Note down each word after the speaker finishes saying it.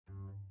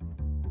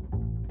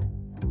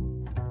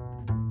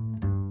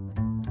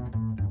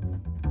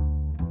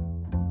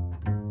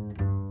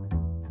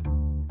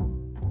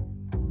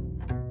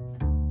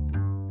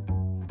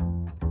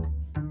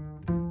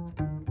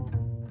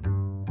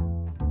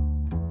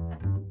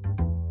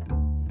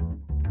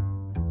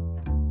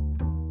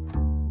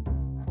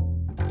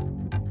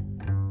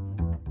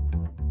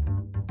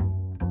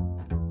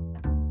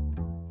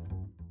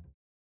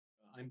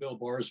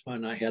Bill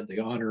Boersma. I had the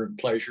honor and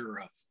pleasure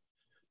of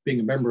being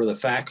a member of the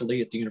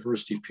faculty at the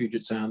University of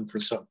Puget Sound for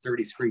some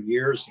 33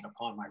 years. And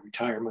upon my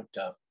retirement,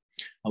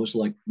 I was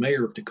like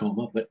mayor of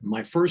Tacoma. But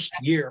my first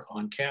year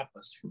on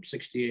campus from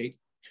 68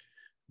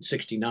 to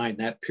 69,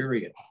 that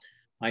period,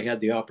 I had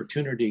the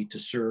opportunity to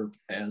serve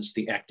as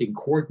the acting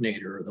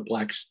coordinator of the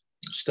Black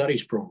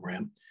Studies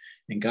program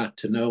and got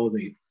to know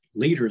the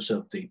leaders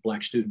of the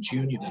Black Students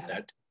Union at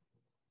that time.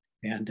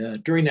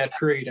 And during that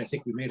period, I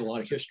think we made a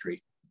lot of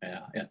history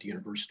at the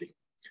university.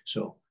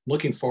 So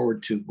looking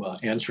forward to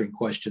answering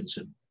questions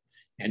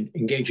and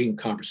engaging in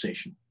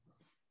conversation.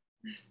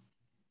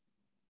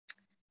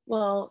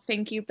 Well,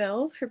 thank you,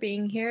 Bill, for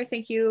being here.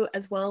 Thank you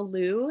as well,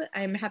 Lou.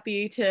 I'm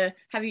happy to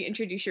have you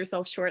introduce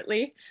yourself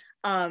shortly.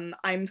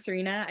 I'm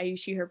Serena, I use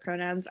she, her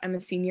pronouns. I'm a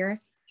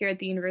senior here at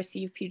the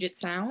University of Puget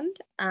Sound.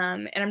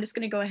 And I'm just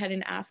gonna go ahead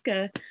and ask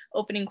a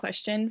opening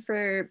question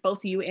for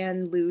both you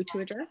and Lou to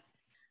address.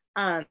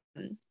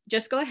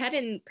 Just go ahead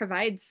and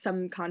provide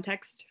some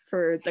context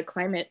for the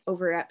climate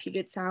over at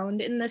Puget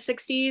Sound in the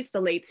 60s,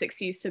 the late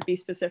 60s to be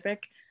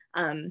specific.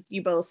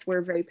 You both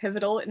were very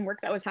pivotal in work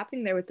that was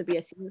happening there with the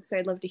BSU, so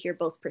I'd love to hear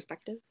both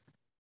perspectives.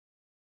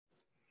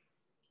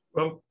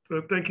 Well,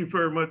 thank you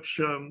very much,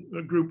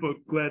 group.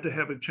 Glad to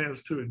have a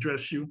chance to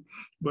address you.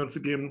 Once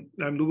again,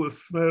 I'm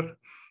Lewis Smith,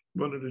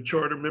 one of the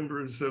charter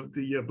members of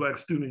the Black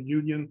Student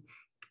Union,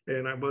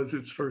 and I was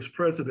its first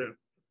president.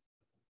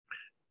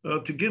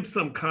 To give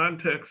some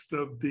context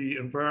of the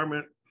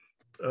environment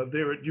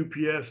there at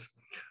UPS,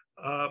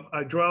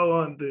 I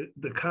draw on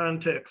the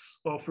context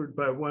offered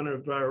by one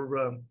of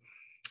our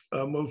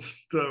our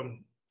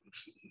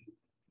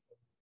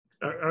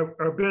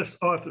best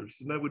authors,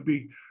 and that would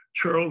be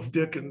Charles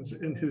Dickens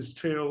in his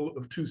Tale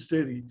of Two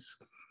Cities.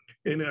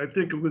 And I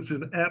think it was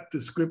an apt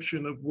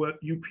description of what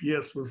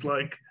UPS was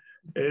like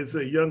as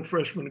a young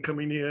freshman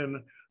coming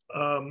in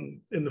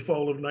the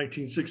fall of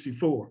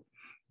 1964,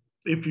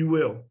 if you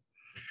will.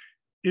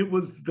 It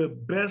was the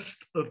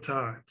best of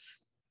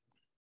times.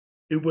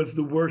 It was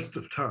the worst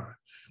of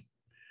times.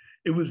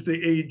 It was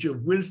the age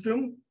of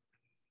wisdom.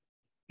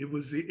 It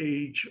was the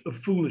age of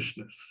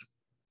foolishness.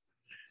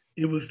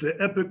 It was the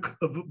epoch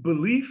of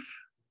belief.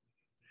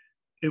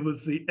 It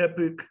was the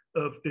epoch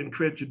of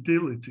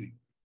incredulity.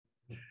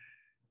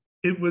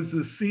 It was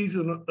the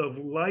season of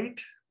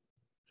light.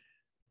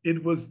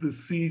 It was the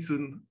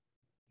season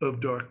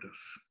of darkness.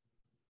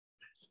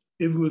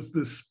 It was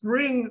the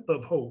spring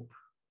of hope.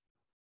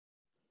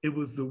 It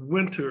was the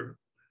winter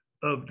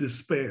of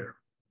despair.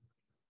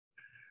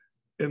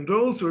 And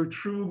those are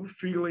true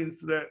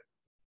feelings that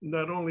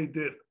not only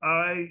did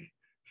I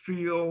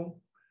feel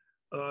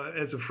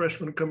as a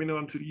freshman coming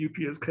onto the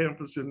UPS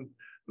campus in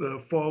the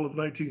fall of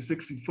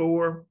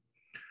 1964,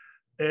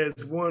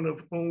 as one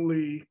of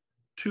only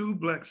 2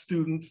 Black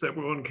students that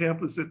were on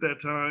campus at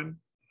that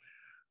time.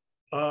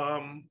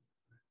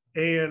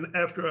 And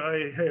after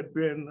I had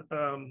been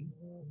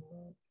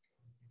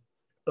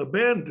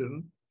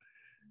abandoned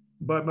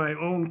by my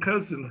own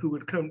cousin who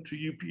had come to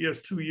UPS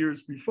 2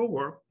 years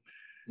before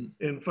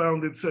and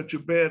found it such a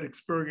bad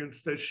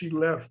experience that she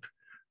left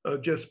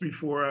just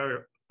before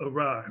I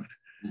arrived.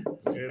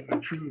 And I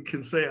truly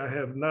can say I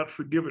have not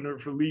forgiven her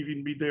for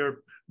leaving me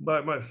there by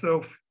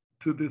myself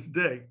to this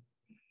day.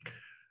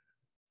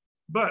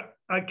 But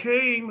I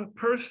came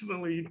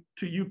personally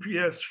to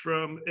UPS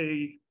from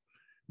a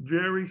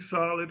very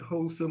solid,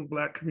 wholesome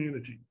Black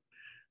community.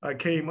 I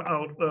came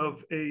out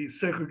of a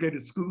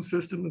segregated school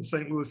system in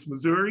St. Louis,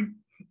 Missouri.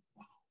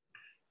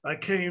 I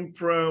came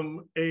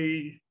from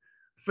a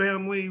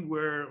family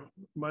where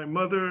my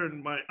mother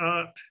and my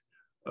aunt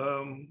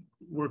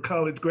were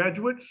college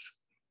graduates.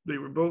 They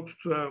were both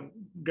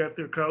got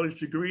their college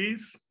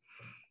degrees.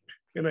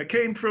 And I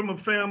came from a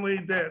family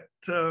that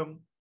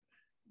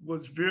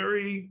was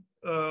very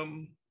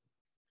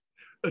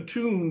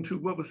attuned to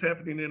what was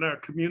happening in our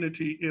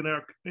community, in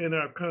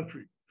our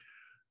country,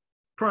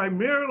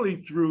 primarily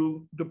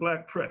through the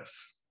Black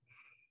press.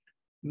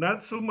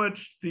 Not so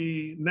much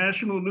the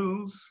national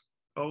news,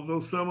 although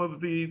some of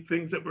the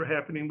things that were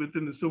happening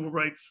within the civil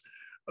rights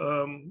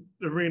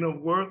arena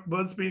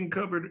was being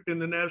covered in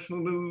the national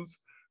news.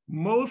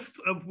 Most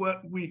of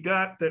what we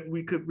got that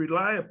we could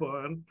rely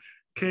upon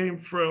came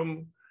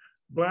from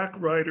Black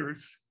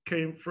writers,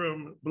 came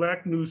from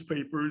Black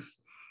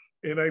newspapers.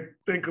 And I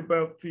think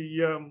about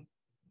the,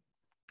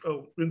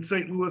 in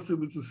St. Louis, it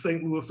was the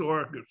St. Louis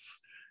Argus.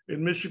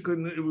 In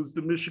Michigan, it was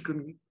the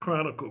Michigan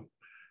Chronicle.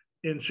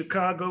 In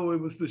Chicago, it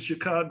was the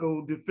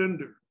Chicago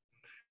Defender.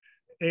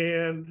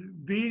 And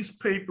these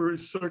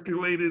papers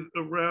circulated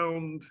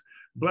around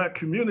Black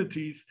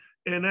communities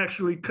and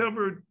actually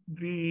covered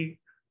the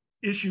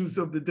issues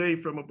of the day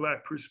from a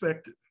Black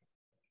perspective.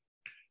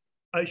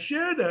 I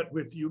share that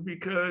with you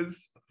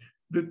because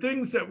the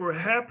things that were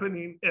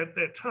happening at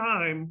that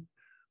time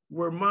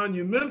were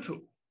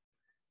monumental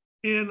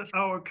in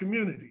our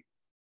community.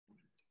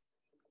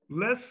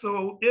 Less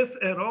so, if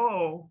at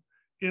all,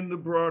 in the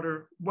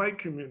broader white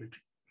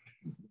community.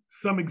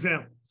 Some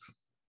examples: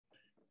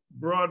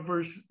 Brown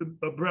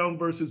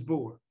versus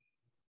Board,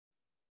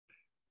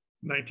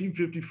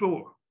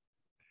 1954.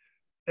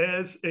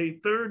 As a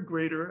third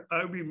grader,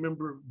 I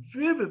remember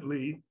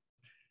vividly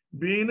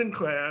being in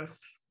class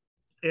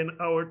and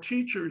our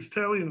teachers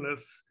telling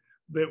us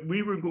that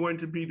we were going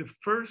to be the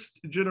first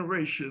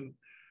generation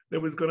that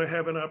was going to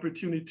have an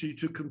opportunity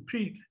to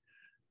compete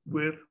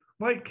with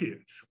white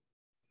kids.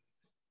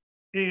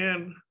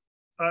 And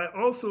I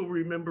also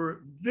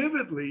remember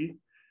vividly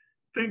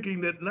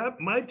thinking that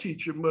my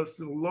teacher must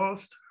have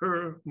lost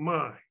her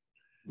mind,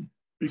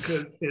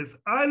 because as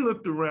I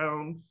looked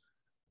around,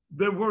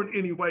 there weren't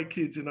any white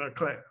kids in our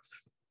class.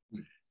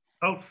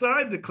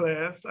 Outside the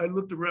class, I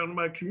looked around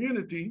my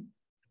community,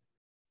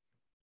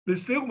 there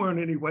still weren't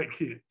any white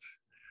kids.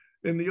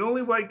 And the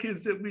only white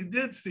kids that we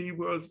did see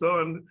was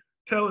on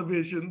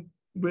television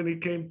when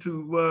it came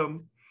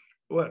to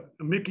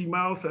Mickey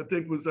Mouse, I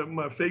think was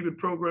my favorite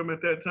program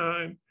at that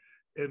time,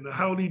 and the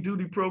Howdy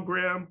Doody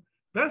program.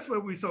 That's where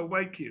we saw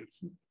white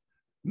kids,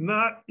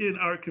 not in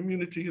our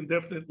community and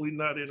definitely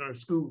not in our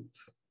schools.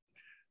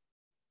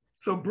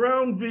 So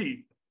Brown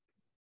v.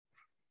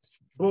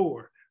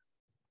 Board,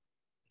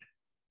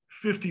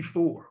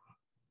 54.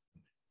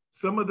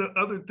 Some of the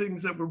other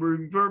things that were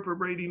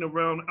reverberating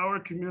around our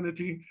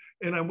community,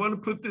 and I want to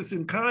put this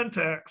in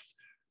context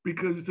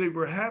because they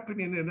were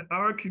happening in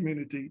our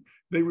community,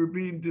 they were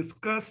being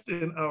discussed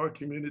in our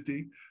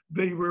community,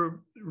 they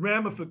were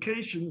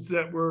ramifications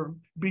that were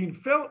being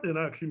felt in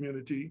our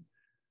community,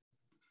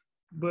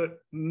 but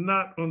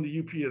not on the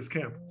UPS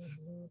campus,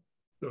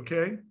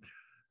 okay?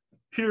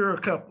 Here are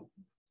a couple.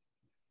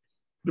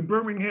 The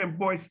Birmingham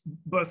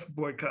bus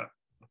boycott,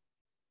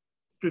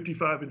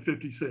 55 and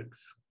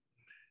 56.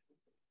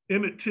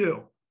 Emmett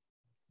Till,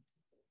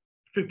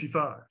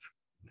 55.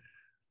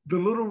 The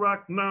Little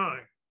Rock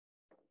Nine,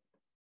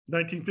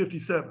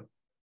 1957.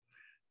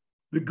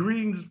 The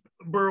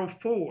Greensboro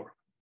Four,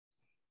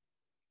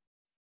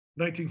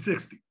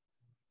 1960.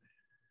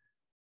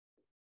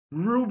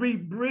 Ruby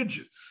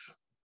Bridges,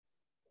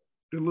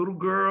 the little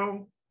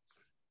girl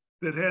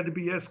that had to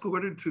be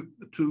escorted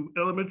to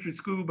elementary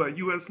school by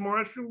US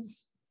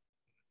Marshals,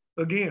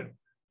 again,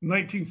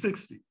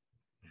 1960.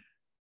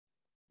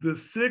 The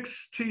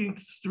 16th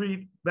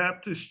Street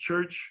Baptist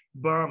Church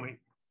bombing,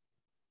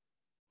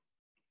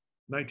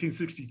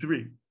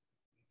 1963.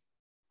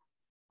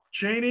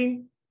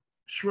 Chaney,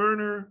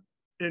 Schwerner,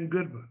 and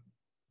Goodman,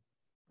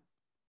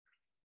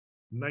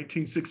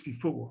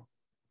 1964.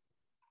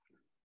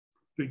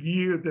 The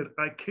year that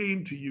I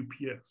came to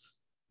UPS,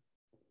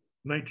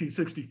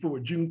 1964,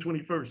 June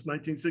 21st,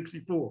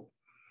 1964.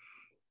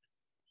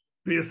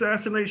 The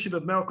assassination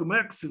of Malcolm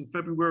X in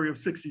February of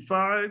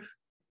 65.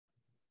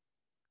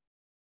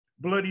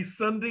 Bloody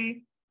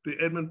Sunday, the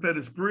Edmund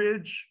Pettus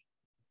Bridge,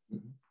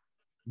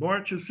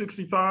 March of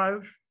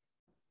 65.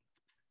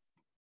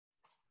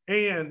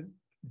 And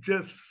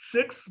just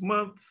 6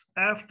 months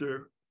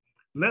after,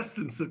 less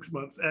than 6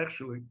 months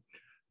actually,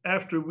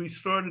 after we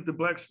started the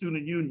Black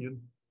Student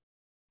Union,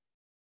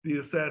 the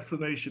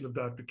assassination of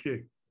Dr.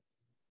 King.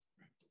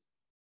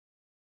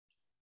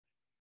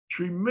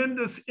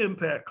 Tremendous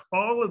impact,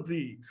 all of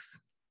these,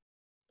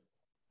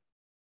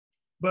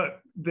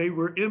 but they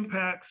were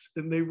impacts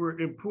and they were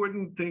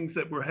important things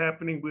that were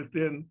happening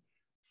within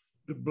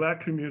the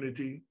Black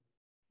community.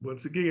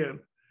 Once again,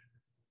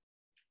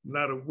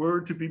 not a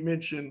word to be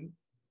mentioned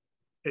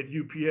at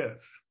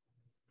UPS.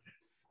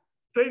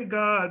 Thank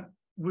God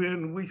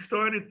when we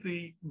started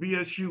the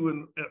BSU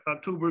in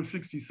October of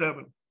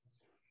 67,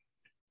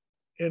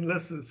 and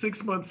less than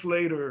 6 months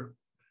later,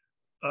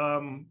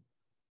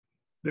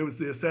 there was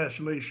the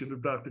assassination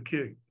of Dr.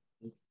 King.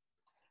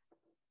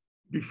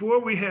 Before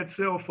we had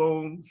cell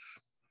phones,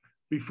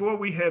 before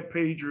we had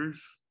pagers,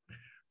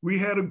 we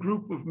had a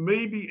group of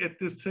maybe at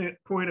this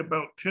point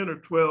about 10 or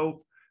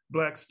 12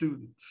 Black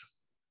students.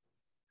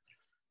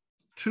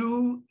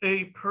 To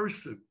a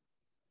person,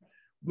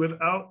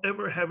 without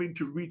ever having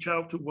to reach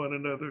out to one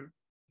another,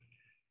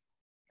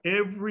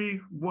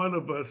 every one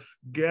of us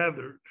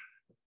gathered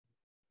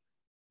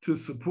to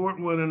support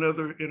one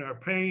another in our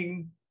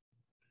pain,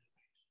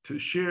 to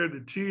share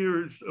the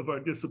tears of our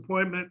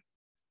disappointment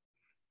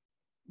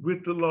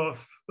with the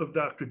loss of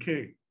Dr.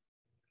 King.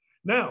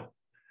 Now,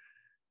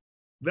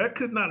 that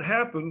could not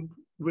happen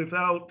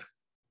without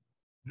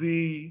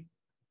the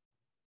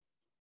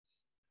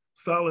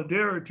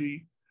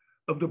solidarity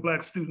of the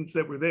Black students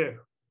that were there.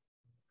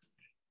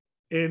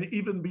 And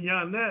even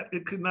beyond that,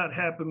 it could not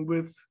happen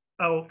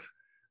without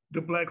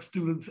the Black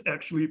students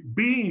actually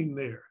being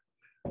there.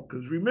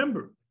 Because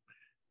remember,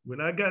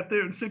 when I got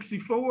there in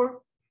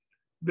 64,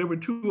 there were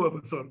 2 of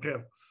us on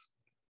campus.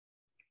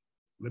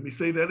 Let me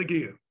say that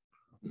again.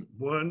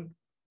 1,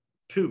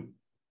 2.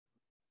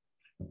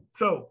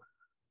 So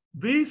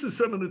these are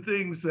some of the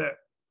things that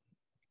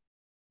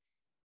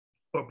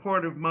are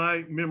part of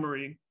my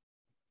memory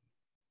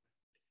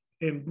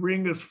and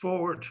bring us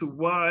forward to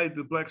why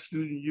the Black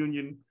Student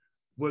Union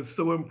was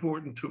so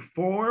important to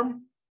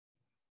form,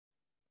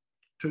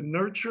 to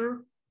nurture,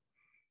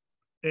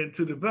 and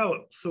to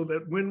develop, so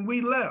that when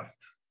we left,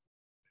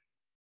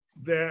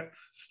 that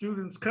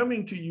students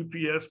coming to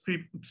UPS,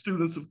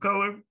 students of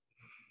color,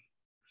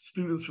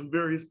 students from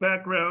various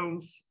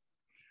backgrounds,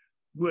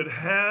 would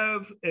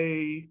have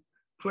a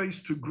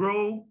place to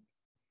grow,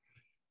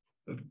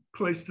 a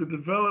place to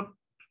develop,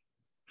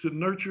 to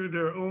nurture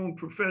their own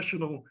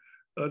professional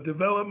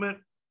development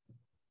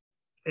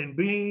and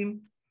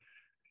being.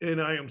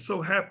 And I am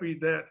so happy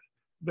that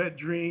that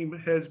dream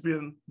has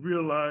been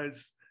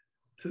realized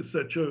to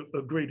such a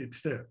great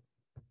extent.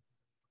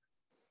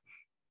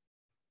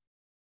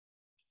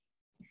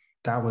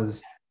 That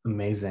was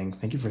amazing.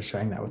 Thank you for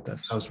sharing that with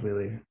us. That was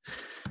really,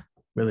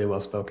 really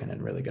well spoken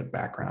and really good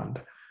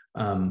background.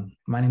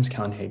 My name is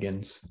Kellen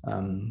Higgins.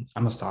 I'm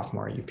a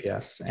sophomore at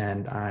UPS,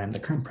 and I'm the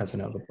current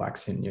president of the Black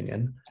Student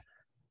Union.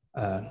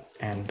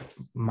 And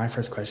my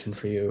first question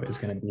for you is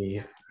going to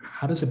be,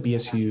 how does a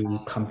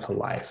BSU come to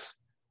life?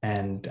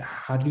 And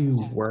how do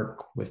you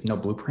work with no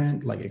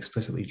blueprint, like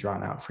explicitly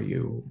drawn out for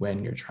you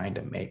when you're trying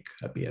to make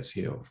a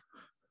BSU?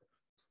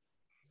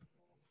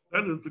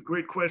 That is a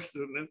great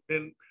question.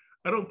 And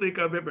I don't think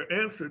I've ever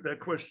answered that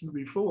question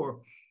before.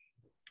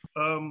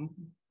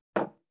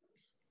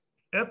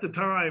 At the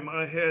time,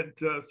 I had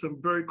some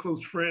very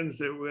close friends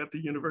that were at the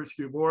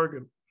University of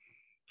Oregon.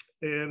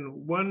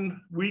 And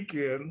one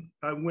weekend,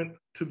 I went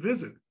to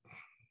visit.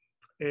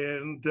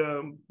 And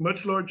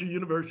much larger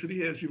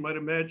university, as you might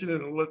imagine,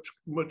 and a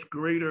much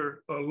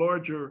greater,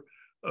 larger,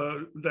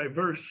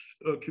 diverse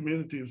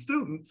community of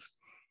students.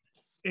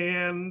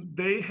 And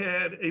they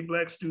had a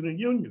Black Student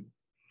Union.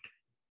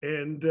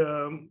 And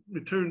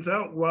it turns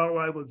out while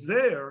I was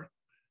there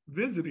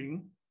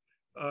visiting,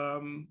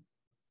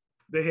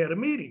 they had a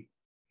meeting.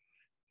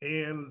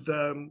 And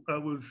I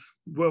was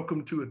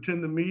welcome to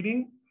attend the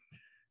meeting.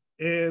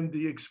 And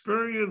the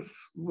experience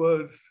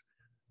was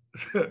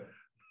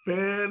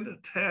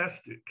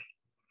fantastic.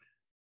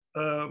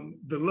 The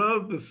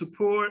love, the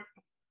support,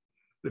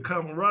 the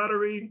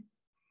camaraderie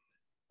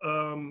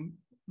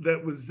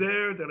that was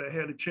there, that I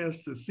had a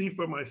chance to see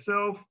for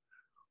myself,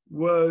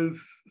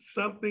 was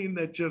something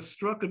that just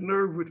struck a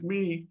nerve with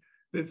me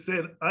that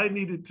said I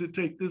needed to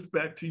take this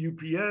back to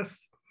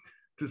UPS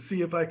to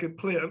see if I could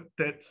plant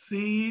that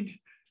seed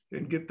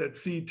and get that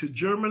seed to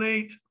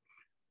germinate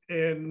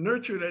and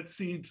nurture that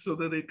seed so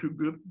that it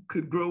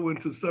could grow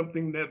into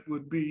something that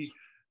would be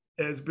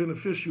as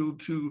beneficial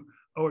to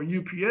our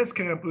UPS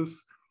campus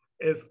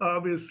as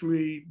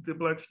obviously the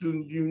Black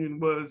Student Union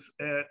was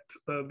at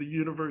the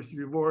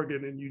University of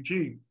Oregon in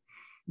Eugene.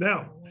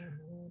 Now,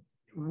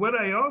 what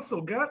I also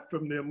got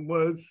from them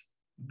was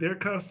their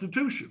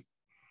Constitution.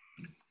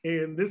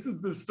 And this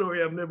is the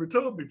story I've never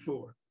told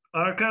before.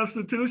 Our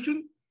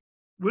Constitution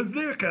was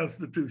their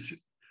Constitution.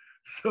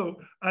 So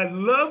I'd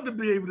love to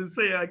be able to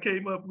say I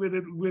came up with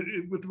it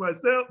with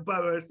myself, by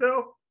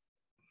myself.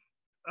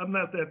 I'm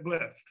not that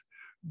blessed.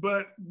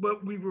 But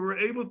what we were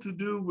able to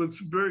do was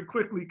very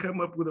quickly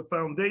come up with a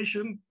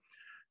foundation.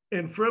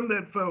 And from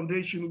that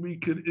foundation, we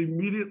could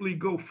immediately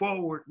go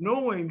forward,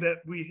 knowing that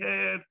we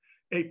had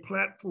a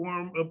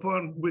platform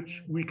upon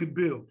which we could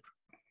build.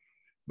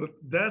 But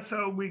that's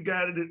how we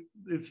got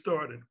it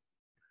started.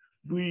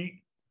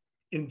 We,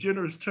 in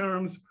generous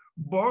terms,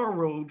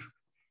 borrowed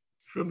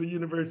from the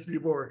University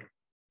of Oregon.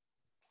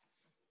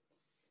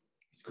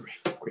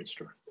 Great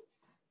story.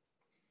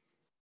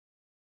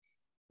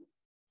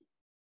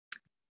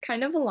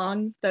 Kind of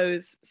along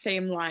those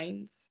same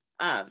lines,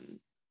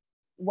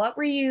 what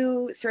were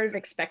you sort of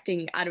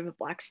expecting out of a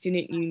Black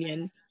Student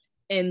Union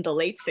in the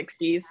late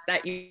 60s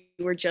that you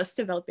were just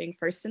developing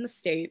first in the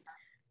state?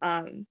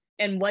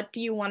 And what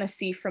do you want to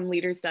see from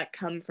leaders that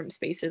come from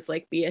spaces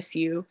like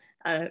BSU,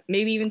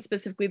 maybe even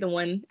specifically the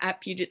one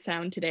at Puget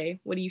Sound today?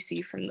 What do you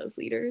see from those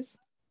leaders?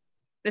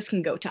 This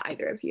can go to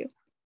either of you.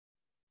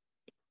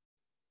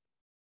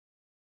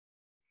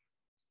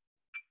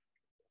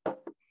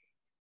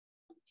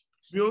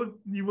 Bill,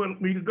 you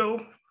want me to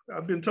go?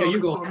 I've been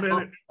talking for a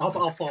minute. I'll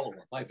follow up.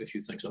 I have a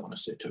few things I want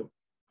to say too.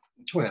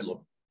 Go ahead,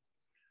 Lou.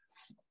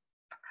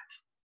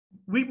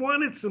 We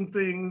wanted some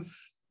things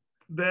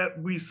that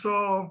we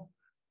saw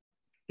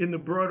in the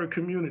broader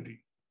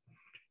community.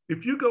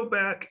 If you go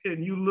back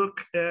and you look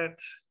at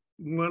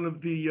one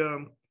of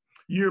the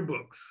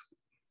yearbooks,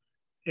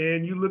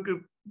 and you look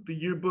at the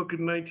yearbook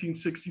in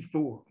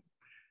 1964,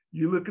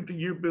 you look at the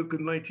yearbook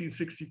in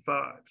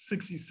 1965,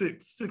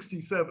 66,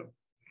 67,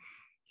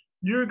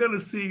 you're going to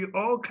see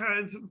all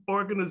kinds of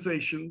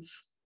organizations,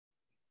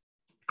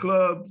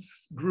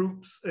 clubs,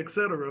 groups,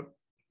 etc.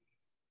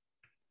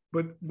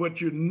 But what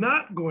you're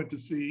not going to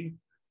see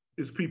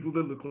is people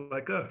that look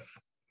like us.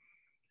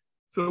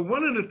 So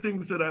one of the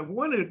things that I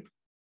wanted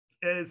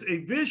as a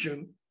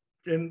vision,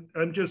 and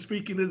I'm just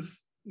speaking as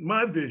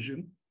my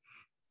vision,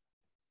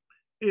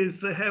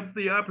 is to have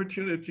the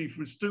opportunity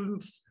for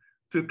students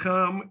to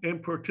come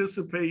and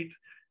participate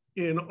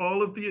in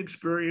all of the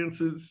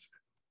experiences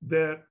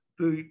that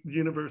the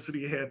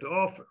university had to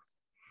offer.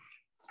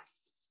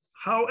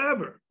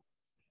 However,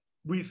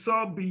 we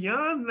saw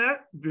beyond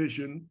that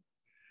vision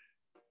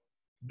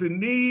the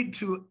need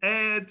to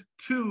add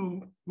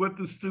to what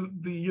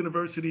the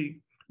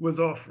university was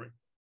offering.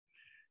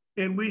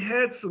 And we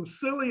had some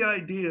silly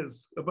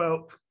ideas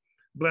about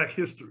Black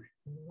history.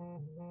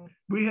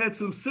 We had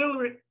some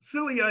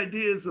silly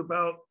ideas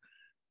about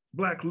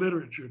Black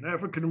literature and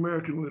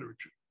African-American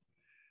literature.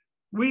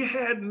 We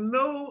had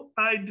no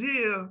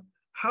idea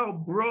how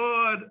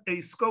broad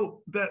a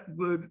scope that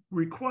would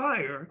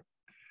require,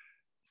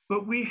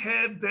 but we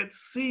had that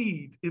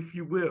seed, if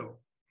you will.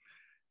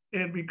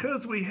 And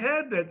because we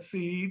had that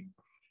seed,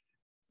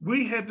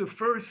 we had to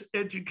first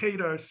educate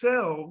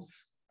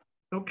ourselves,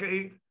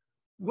 okay,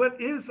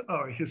 what is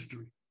our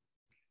history?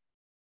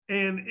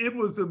 And it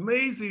was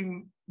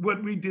amazing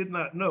what we did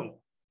not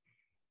know.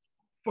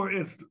 For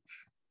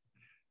instance,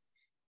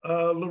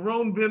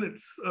 Lerone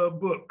Bennett's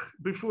book,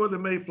 Before the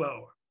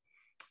Mayflower.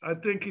 I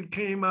think it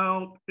came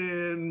out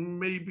in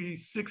maybe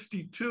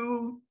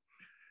 '62.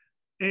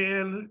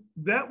 And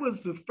that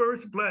was the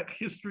first Black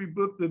history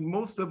book that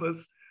most of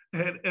us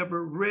had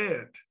ever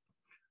read.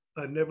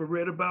 I never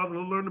read about or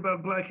learned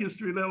about Black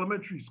history in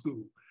elementary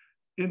school,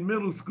 in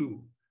middle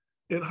school,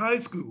 in high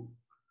school.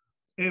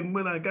 And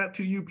when I got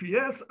to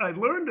UPS, I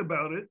learned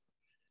about it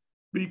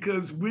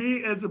because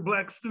we as a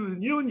Black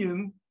Student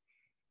Union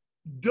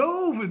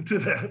dove into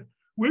that.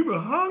 We were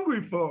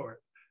hungry for it.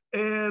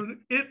 And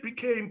it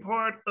became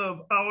part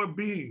of our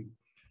being,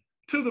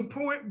 to the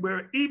point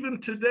where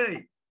even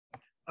today,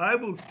 I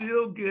will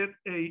still get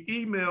an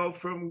email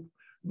from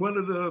one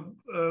of the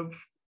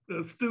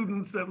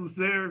students that was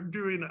there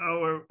during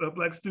our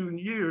Black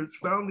student years,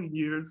 founding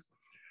years,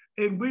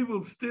 and we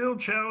will still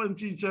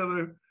challenge each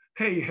other.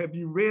 Hey, have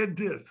you read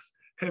this?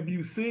 Have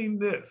you seen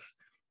this?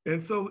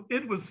 And so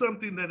it was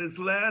something that has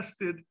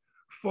lasted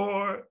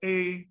for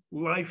a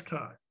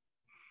lifetime.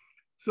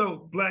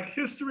 So Black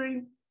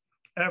history,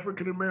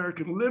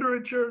 African-American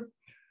literature,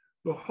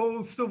 the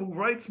whole civil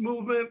rights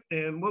movement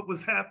and what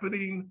was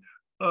happening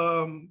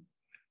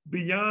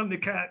beyond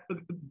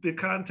the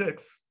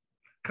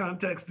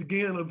context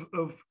again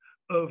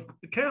of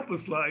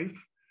campus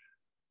life.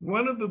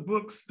 One of the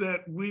books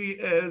that we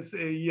as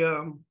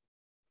a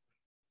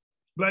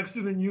Black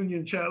Student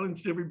Union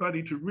challenged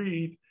everybody to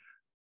read,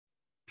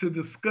 to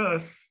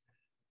discuss,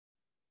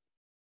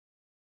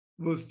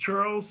 was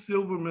Charles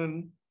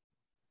Silverman,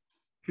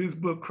 his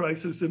book,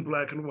 Crisis in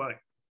Black and White.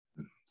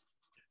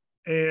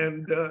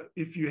 And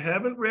if you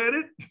haven't read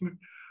it,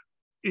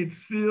 it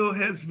still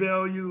has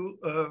value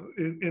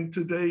in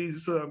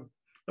today's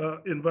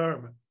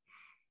environment.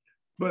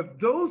 But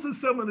those are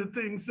some of the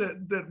things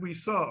that we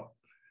saw.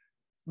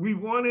 We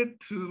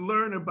wanted to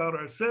learn about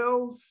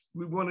ourselves.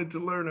 We wanted to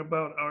learn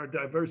about our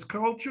diverse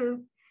culture.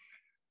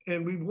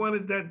 And we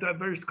wanted that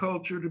diverse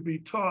culture to be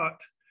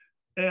taught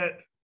at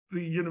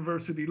the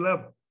university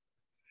level.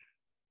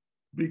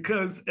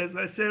 Because as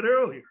I said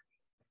earlier,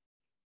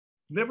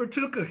 never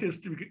took a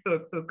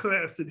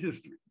class in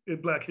history,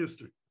 in Black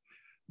history.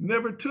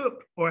 Never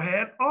took or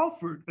had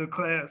offered a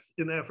class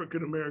in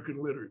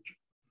African-American literature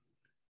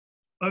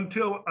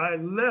until I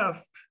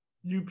left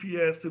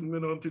UPS and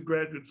went on to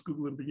graduate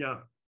school and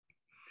beyond.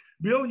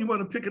 Bill, you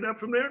want to pick it up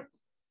from there?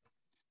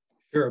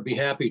 Sure, I'd be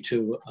happy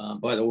to.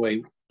 By the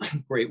way,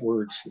 great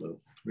words, Lou,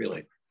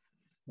 really,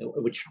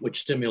 which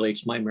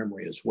stimulates my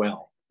memory as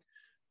well.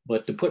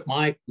 But to put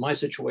my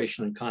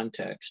situation in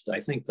context, I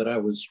think that I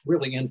was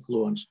really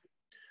influenced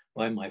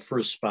by my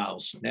first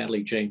spouse,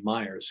 Natalie Jane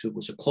Myers, who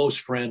was a close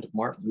friend of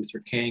Martin Luther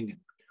King and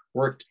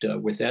worked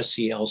with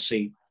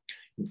SCLC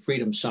in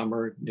Freedom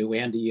Summer, knew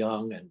Andy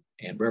Young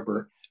and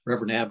Reverend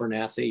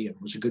Abernathy, and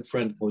was a good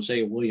friend of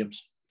Hosea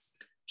Williams.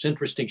 It's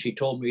interesting, she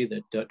told me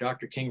that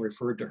Dr. King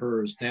referred to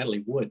her as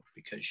Natalie Wood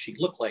because she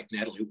looked like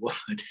Natalie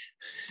Wood,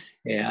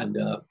 and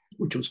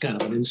which was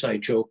kind of an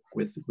inside joke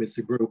with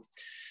the group.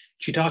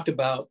 She talked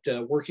about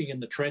working in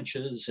the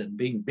trenches and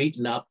being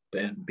beaten up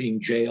and being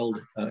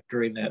jailed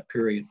during that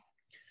period.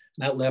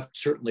 And that left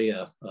certainly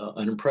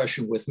an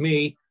impression with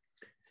me.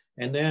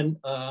 And then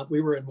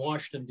we were in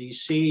Washington,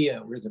 D.C. We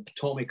were in the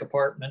Potomac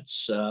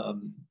Apartments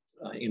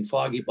in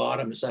Foggy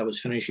Bottom as I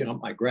was finishing up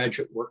my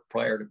graduate work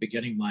prior to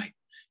beginning my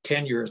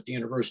tenure at the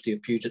University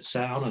of Puget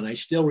Sound. And I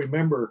still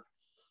remember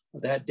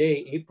that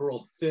day,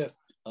 April 5th,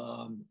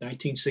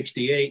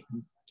 1968.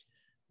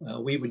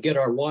 We would get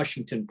our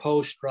Washington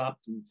Post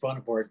dropped in front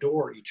of our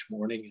door each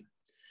morning.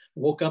 I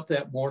woke up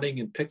that morning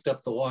and picked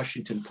up the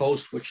Washington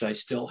Post, which I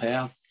still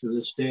have to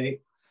this day.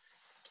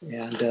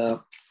 And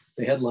the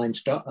headline,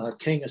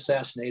 King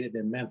assassinated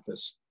in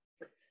Memphis.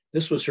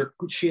 This was her,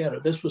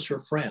 this was her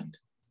friend.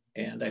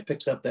 And I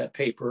picked up that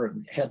paper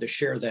and had to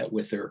share that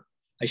with her.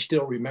 I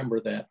still remember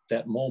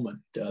that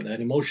moment,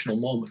 that emotional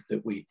moment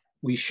that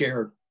we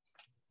shared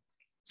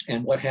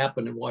and what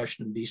happened in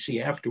Washington, D.C.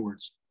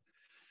 afterwards.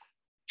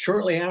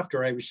 Shortly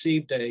after, I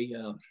received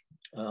an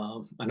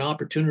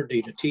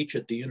opportunity to teach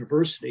at the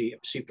university. I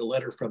received a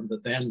letter from the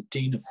then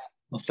Dean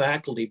of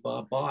Faculty,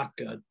 Bob Bach,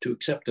 to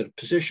accept a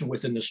position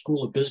within the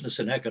School of Business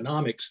and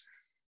Economics.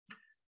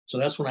 So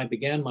that's when I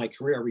began my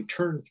career. I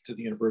returned to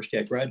the university.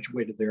 I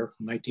graduated there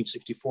from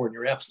 1964, and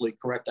you're absolutely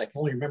correct. I can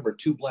only remember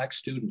 2 Black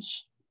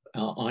students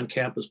on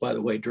campus, by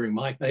the way,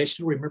 I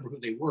still remember who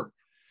they were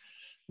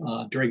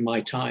during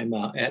my time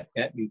at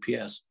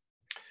UPS.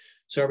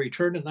 So I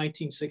returned in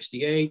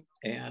 1968,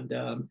 and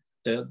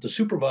the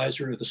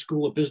supervisor of the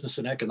School of Business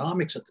and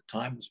Economics at the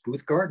time was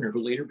Booth Gardner,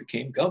 who later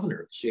became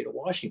governor of the state of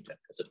Washington,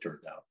 as it turned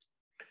out.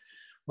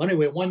 Well,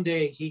 anyway, one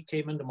day he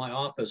came into my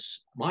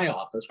office,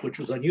 which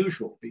was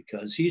unusual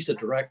because he's the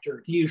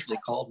director. He usually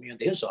called me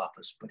into his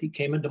office, but he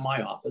came into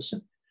my office,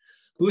 and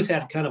Booth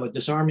had kind of a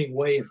disarming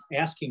way of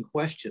asking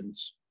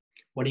questions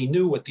when he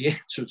knew what the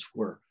answers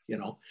were, you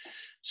know.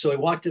 So I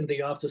walked into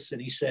the office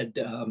and he said,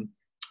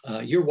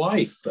 your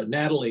wife,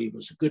 Natalie,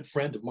 was a good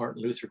friend of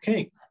Martin Luther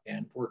King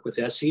and worked with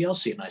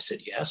SCLC. And I said,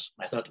 yes.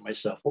 I thought to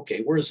myself,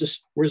 okay, where's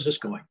this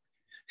going?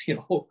 You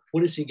know,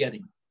 what is he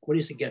getting? What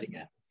is he getting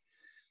at?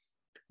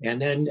 And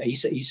then he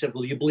said,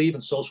 well, you believe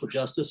in social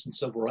justice and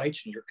civil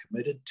rights and you're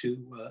committed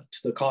to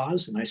the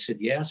cause? And I said,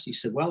 yes. He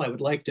said, well, I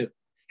would like to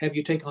have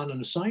you take on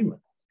an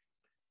assignment.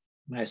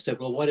 And I said,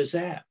 well, what is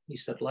that? He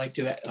said, I'd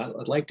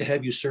like to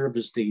have you serve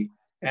as the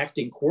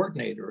acting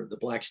coordinator of the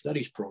Black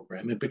Studies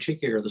program, in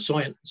particular,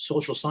 the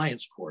social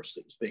science course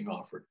that was being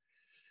offered.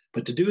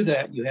 But to do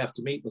that, you have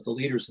to meet with the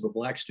leaders of the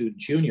Black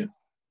Students Union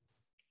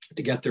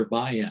to get their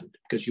buy-in,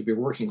 because you'll be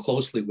working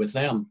closely with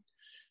them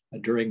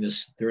during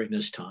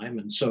this time.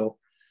 And so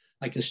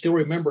I can still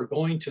remember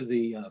going to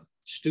the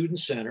student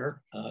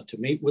center to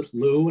meet with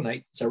Lou. And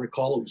as I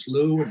recall, it was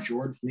Lou and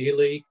George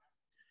Neely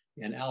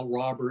and Al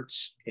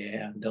Roberts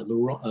and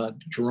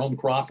Jerome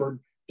Crawford.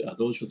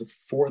 Those were the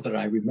four that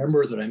I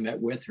remember that I met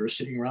with. They were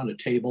sitting around a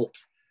table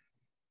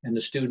in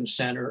the student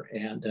center.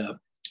 And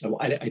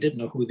I didn't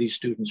know who these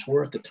students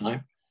were at the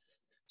time.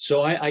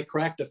 So I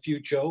cracked a few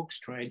jokes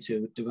trying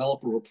to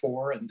develop a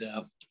rapport, and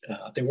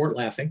they weren't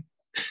laughing.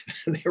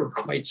 They were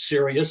quite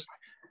serious.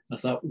 I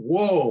thought,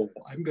 whoa,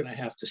 I'm going to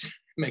have to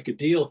make a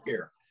deal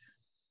here.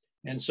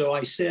 And so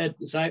I said,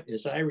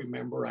 as I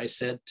remember, I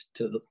said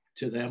to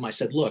them, I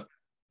said, look,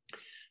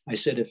 I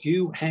said, if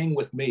you hang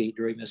with me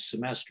during this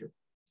semester,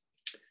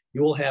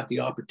 you will have the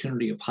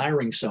opportunity of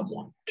hiring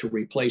someone to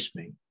replace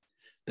me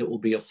that will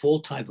be the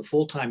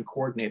full-time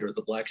coordinator of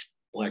the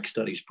Black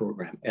Studies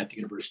program at the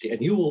university.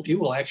 And you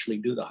will actually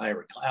do the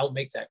hiring. I'll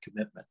make that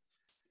commitment.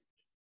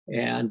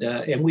 And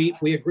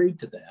we agreed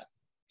to that.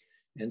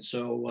 And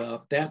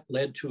so that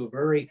led to a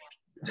very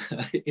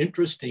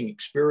interesting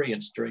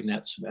experience during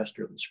that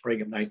semester in the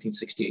spring of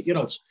 1968. You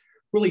know, it's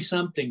really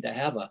something to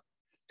have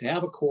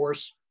a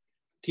course,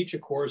 teach a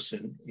course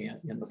in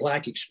the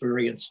Black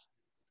experience,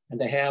 and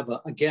to have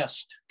a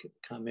guest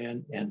come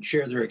in and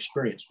share their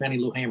experience. Fannie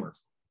Lou Hamer,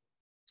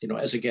 you know,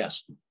 as a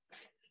guest.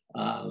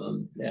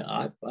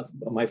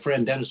 My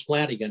friend Dennis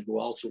Flanagan, who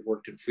also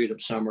worked in Freedom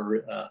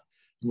Summer, and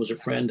was a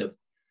friend of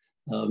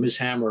Ms.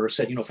 Hammer,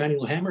 said, you know, Fannie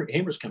Lou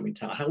Hamer's coming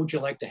to town. How would you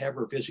like to have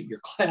her visit your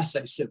class?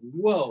 I said,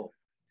 whoa,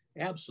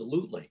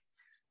 absolutely.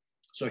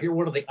 So here,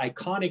 one of the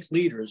iconic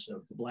leaders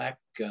of the Black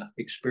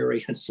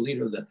experience, the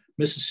leader of the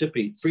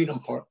Mississippi Freedom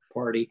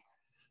Party,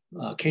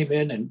 came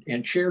in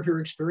and shared her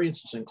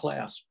experiences in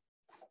class.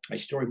 I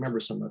still remember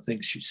some of the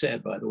things she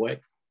said, by the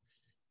way.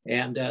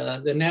 And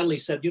then Natalie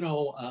said, you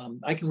know,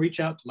 I can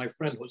reach out to my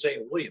friend Hosea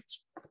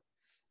Williams,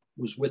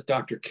 who was with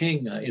Dr.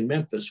 King in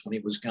Memphis when he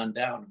was gunned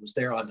down, and was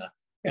there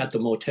at the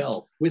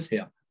motel with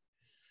him,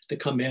 to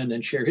come in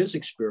and share his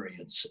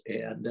experience.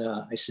 And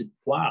I said,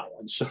 wow.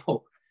 And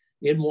so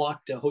in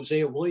walked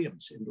Hosea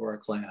Williams into our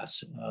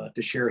class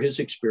to share his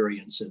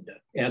experience and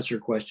answer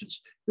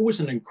questions. It was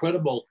an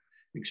incredible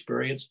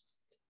experience.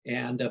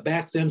 And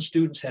back then,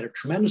 students had a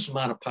tremendous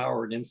amount of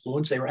power and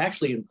influence. They were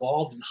actually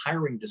involved in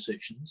hiring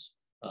decisions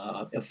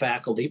of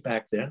faculty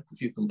back then,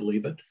 if you can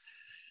believe it.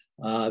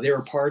 They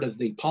were part of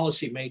the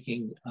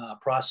policymaking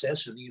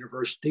process in the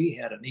university,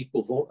 had an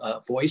equal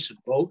voice and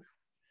vote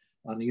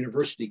on the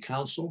university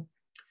council.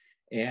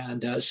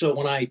 And so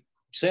when I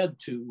said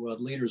to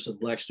leaders of the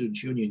Black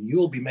Students Union,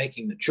 you'll be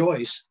making the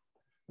choice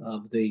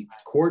of the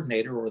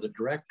coordinator or the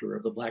director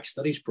of the Black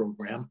Studies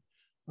program,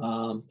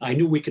 I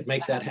knew we could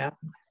make that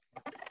happen.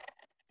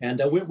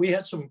 And we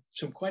had some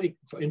quite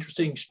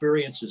interesting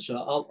experiences.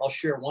 I'll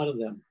share one of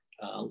them.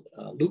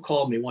 Lou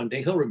called me one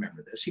day. He'll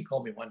remember this. He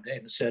called me one day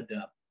and said,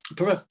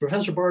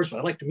 Professor Barsma,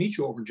 I'd like to meet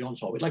you over in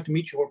Jones Hall. We'd like to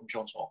meet you over in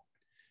Jones Hall.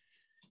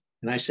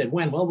 And I said,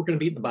 when? Well, we're going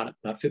to meet in about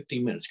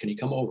 15 minutes. Can you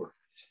come over?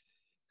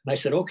 And I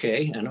said,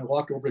 okay. And I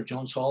walked over to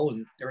Jones Hall,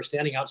 and they were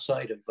standing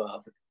outside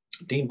of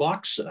Dean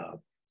Bach's.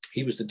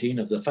 He was the dean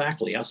of the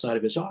faculty, outside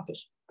of his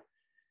office.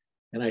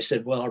 And I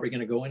said, well, are we going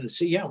to go in and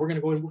see? Yeah, we're going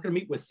to go in. We're going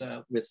to meet with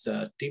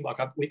Dean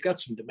Bach. We've got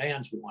some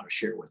demands we want to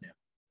share with him.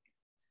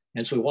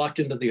 And so we walked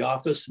into the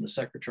office, and the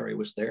secretary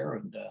was there.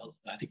 And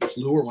I think it was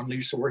Lou or one of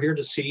these. So we're here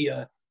to see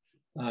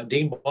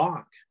Dean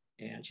Bach.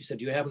 And she said,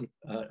 do you have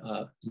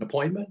an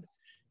appointment?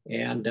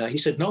 And he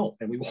said, no.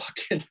 And we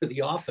walked into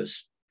the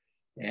office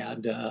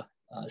and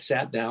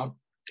sat down.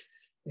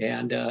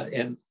 And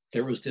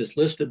there was this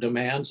list of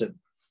demands.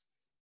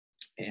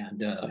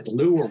 And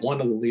Lou, or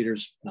one of the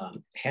leaders,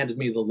 handed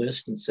me the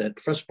list and said,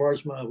 Professor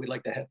Barsma, we'd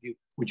like to have you,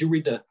 would you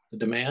read the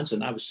demands?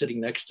 And I was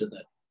sitting next to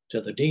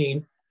the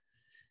dean.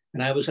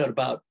 And I was at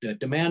about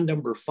demand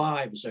number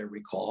 5, as I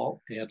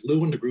recall. And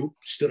Lou and the group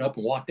stood up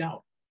and walked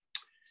out.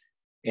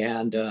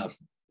 And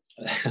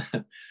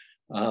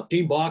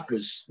Dean Bach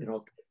was,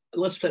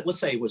 let's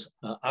say he was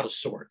out of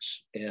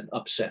sorts and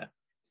upset.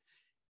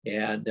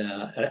 And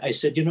I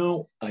said,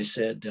 I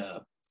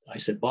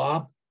said,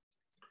 Bob,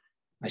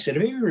 I said,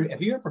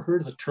 have you ever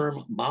heard of the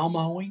term Mau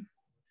Mauing?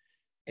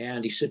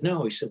 And he said,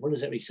 no. He said, what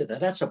is that? He said,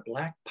 that's a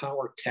black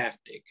power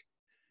tactic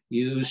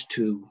used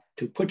to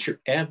put your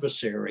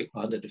adversary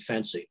on the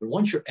defensive. And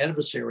once your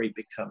adversary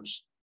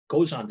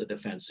goes on the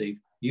defensive,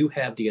 you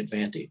have the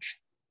advantage.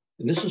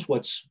 And this is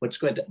what's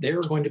good.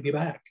 They're going to be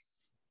back.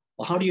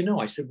 Well, how do you know?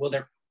 I said, well,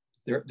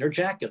 their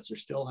jackets are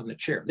still on the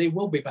chair. They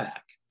will be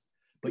back,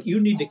 but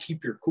you need to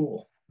keep your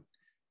cool.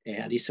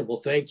 And he said,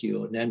 well, thank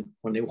you. And then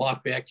when they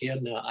walked back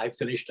in, I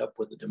finished up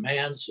with the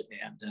demands,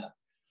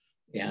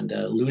 and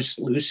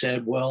Lou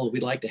said, well,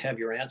 we'd like to have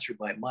your answer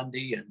by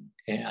Monday.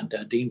 And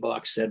Dean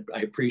Bach said,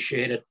 I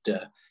appreciate it.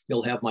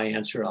 You'll have my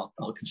answer.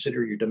 I'll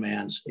consider your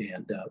demands,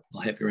 and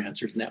I'll have your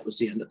answers. And that was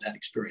the end of that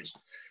experience.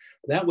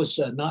 That was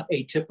not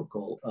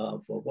atypical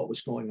of what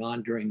was going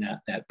on during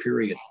that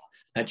period,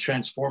 that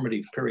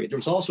transformative period. There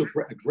was also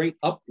a great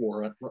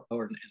uproar in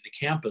the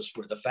campus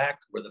where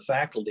the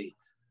faculty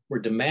were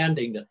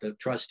demanding that the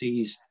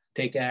trustees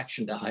take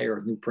action to hire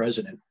a new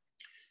president.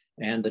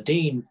 And the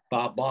dean,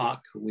 Bob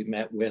Bach, who we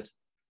met with,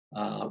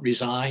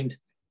 resigned,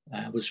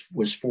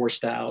 was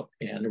forced out,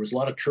 and there was a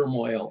lot of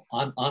turmoil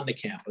on the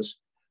campus.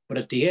 But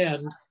at the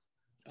end,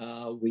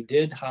 we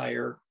did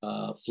hire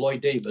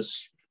Floyd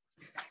Davis.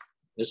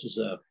 This is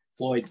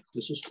Floyd.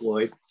 This is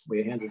Floyd.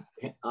 We handed.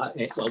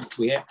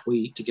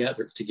 We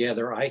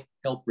together. I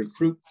helped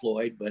recruit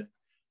Floyd, but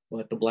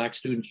the Black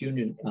Students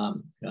Union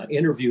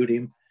interviewed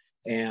him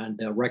and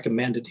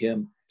recommended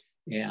him,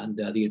 and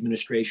the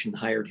administration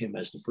hired him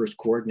as the first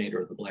coordinator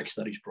of the Black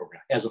Studies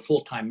program as a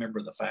full-time member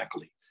of the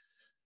faculty.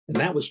 And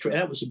that was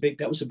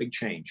a big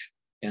change,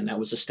 and that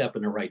was a step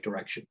in the right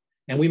direction.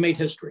 And we made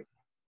history,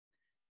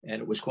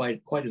 and it was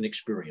quite an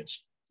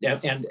experience.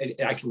 And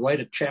I can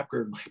write a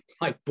chapter in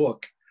my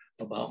book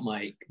about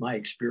my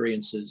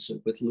experiences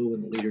with Lou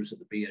and the leaders of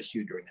the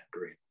BSU during that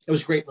period. It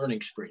was a great learning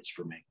experience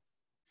for me.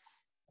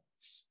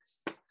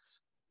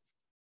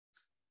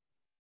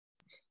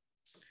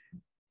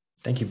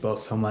 Thank you both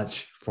so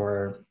much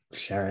for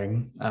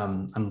sharing.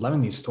 I'm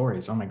loving these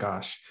stories. Oh my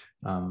gosh.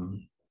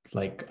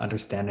 Like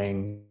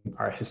understanding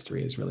our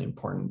history is really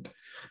important.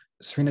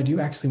 Serena, do you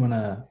actually want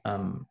to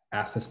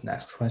ask this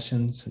next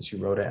question since you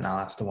wrote it, and I'll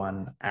ask the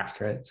one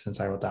after it since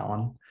I wrote that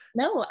one?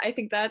 No, I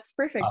think that's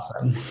perfect.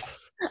 Awesome.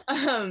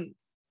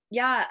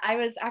 Yeah, I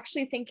was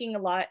actually thinking a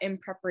lot in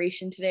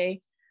preparation today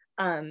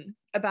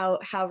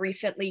about how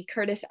recently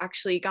Curtis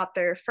actually got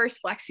their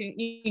first Black Student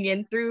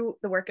Union through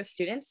the work of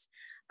students.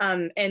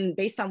 And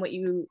based on what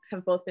you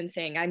have both been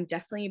saying, I'm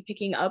definitely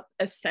picking up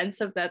a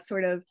sense of that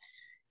sort of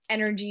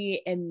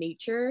energy and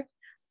nature.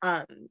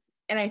 And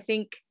I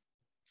think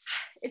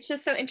it's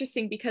just so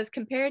interesting because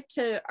compared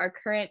to our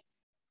current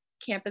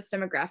campus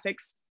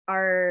demographics,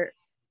 our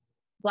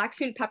Black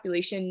student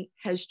population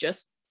has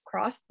just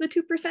crossed the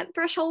 2%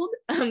 threshold.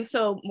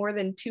 So more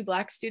than 2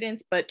 Black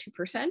students, but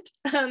 2%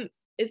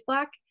 is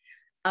Black.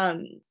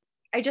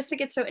 I just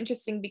think it's so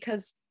interesting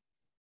because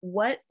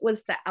what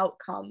was the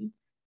outcome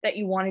that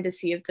you wanted to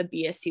see of the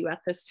BSU at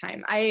this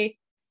time? I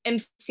am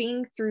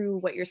seeing through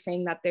what you're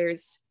saying that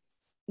there's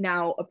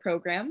now a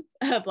program,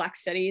 Black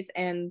Studies,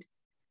 and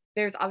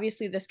there's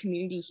obviously this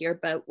community here,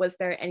 but was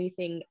there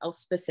anything else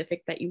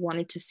specific that you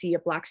wanted to see a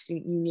Black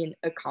Student Union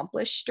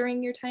accomplish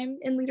during your time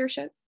in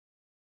leadership?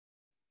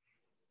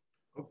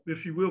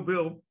 If you will,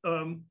 Bill,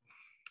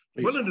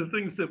 one of the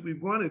things that we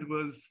wanted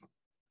was,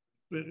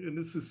 and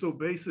this is so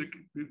basic,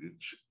 it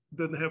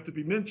doesn't have to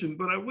be mentioned,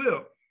 but I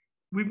will.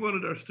 We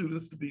wanted our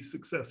students to be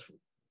successful.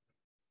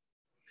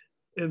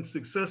 And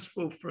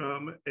successful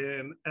from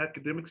an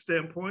academic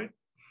standpoint,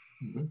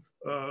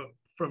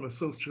 from a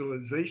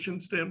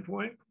socialization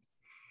standpoint,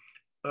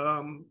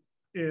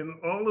 in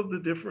all of the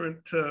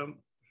different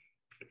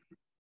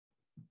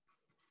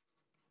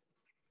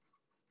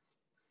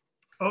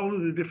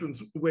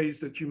ways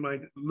that you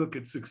might look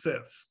at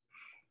success.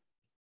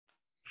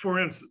 For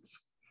instance,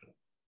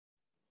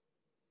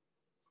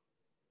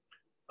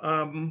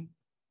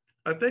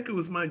 I think it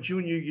was my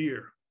junior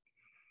year.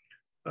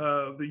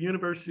 The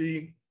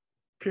university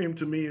came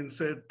to me and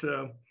said,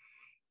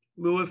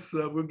 Lewis,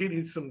 we're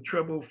getting some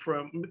trouble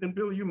from, and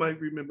Bill, you might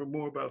remember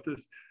more about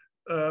this,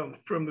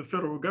 from the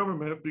federal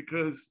government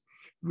because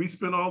we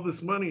spent all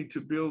this money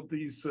to build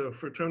these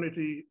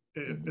fraternity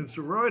and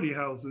sorority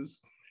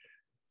houses,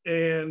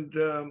 and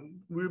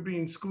we're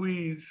being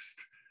squeezed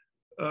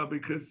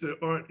because there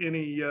aren't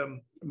any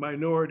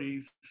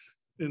minorities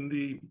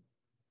in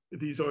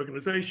these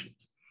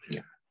organizations.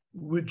 Yeah.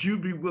 Would you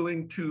be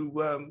willing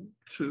to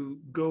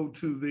go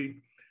to the,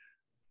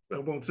 I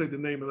won't say the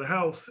name of the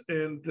house,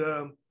 and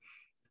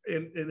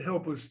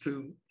help us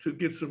to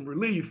get some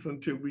relief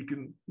until we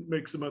can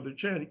make some other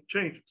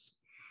changes?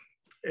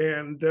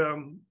 And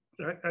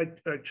I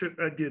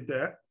did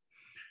that.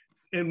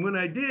 And when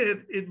I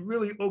did, it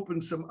really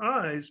opened some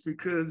eyes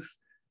because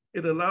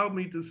it allowed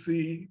me to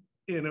see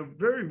in a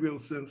very real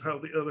sense how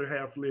the other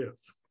half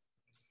lives.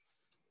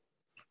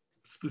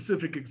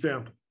 Specific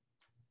example.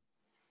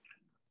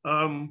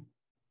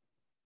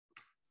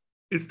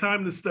 It's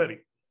time to study.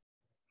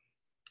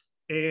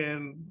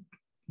 And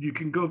you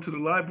can go to the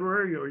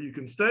library or you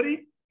can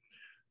study,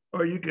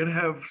 or you can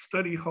have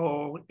study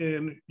hall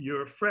in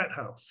your frat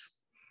house.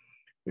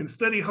 And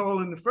study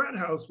hall in the frat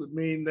house would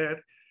mean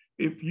that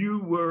if you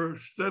were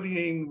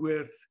studying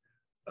with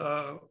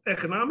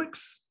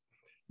economics,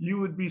 you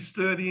would be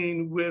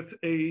studying with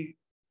a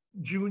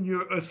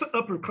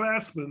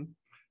upperclassman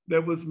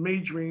that was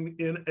majoring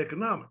in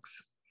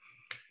economics.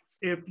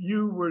 If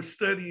you were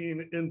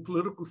studying in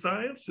political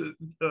science,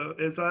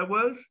 as I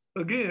was,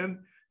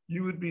 again,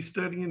 you would be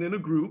studying in a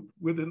group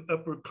with an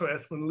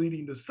upperclassman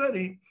leading the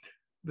study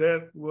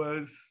that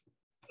was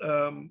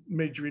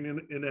majoring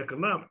in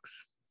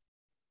economics.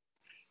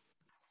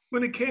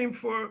 When it came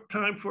for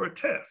time for a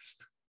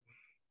test,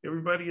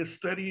 everybody is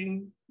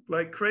studying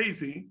like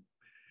crazy.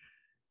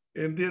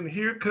 And then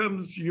here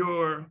comes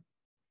your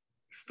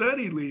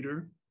study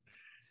leader,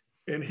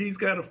 and he's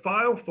got a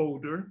file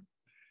folder.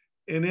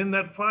 And in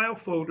that file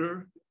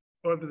folder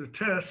are the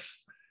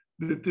tests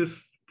that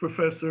this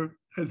professor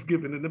has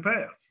given in the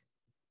past.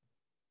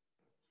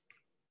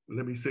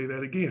 Let me say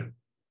that again.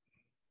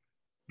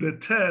 The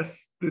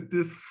tests that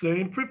this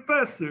same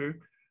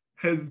professor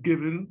has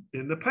given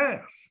in the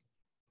past.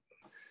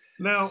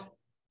 Now,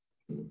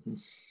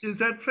 is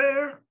that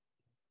fair?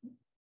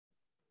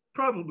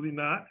 Probably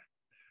not.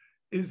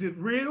 Is it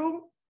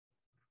real?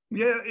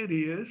 Yeah, it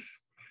is.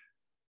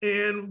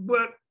 And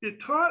what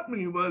it taught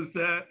me was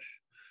that,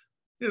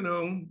 you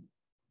know,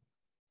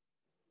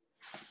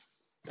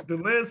 the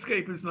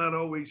landscape is not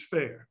always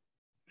fair,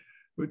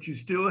 but you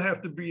still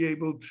have to be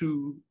able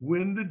to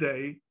win the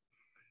day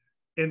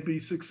and be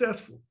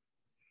successful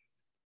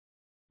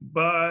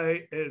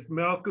by, as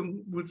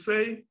Malcolm would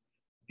say,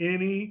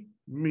 any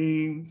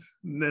means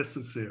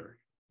necessary.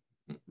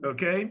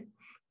 Okay?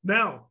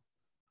 Now,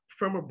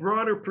 from a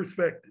broader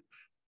perspective,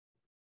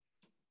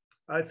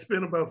 I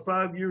spent about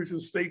 5 years in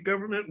state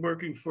government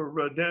working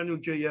for Daniel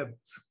J.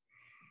 Evans.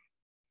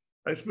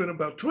 I spent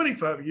about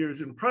 25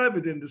 years in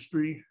private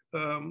industry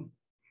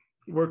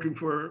working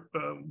for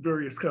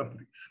various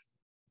companies.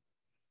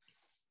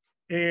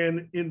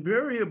 And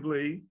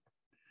invariably,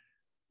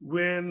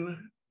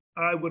 when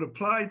I would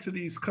apply to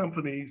these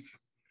companies,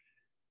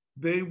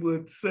 they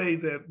would say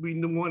that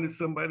we wanted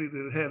somebody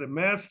that had a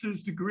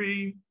master's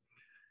degree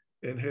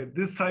and had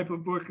this type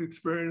of work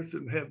experience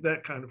and had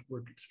that kind of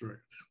work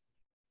experience.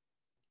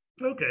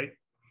 Okay,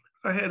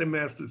 I had a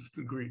master's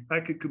degree, I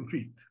could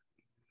compete.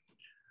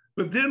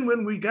 But then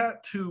when we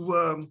got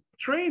to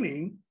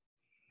training,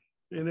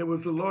 and there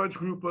was a large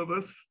group of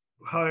us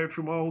hired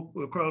from all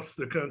across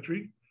the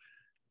country,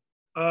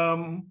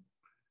 and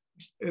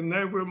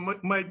there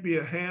might be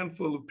a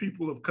handful of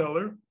people of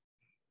color.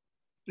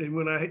 And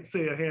when I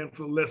say a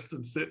handful, less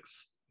than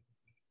 6.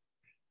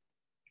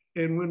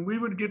 And when we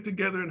would get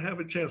together and have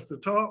a chance to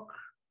talk,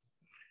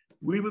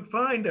 we would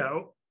find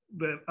out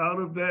that out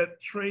of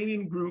that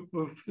training group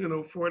of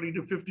 40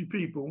 to 50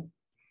 people,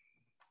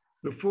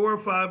 the 4 or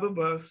 5 of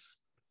us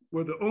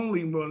were the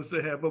only ones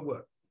that have a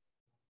what?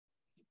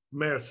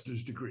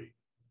 Master's degree.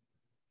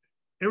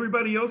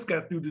 Everybody else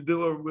got through the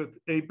door with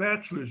a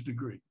bachelor's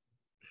degree.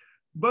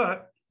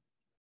 But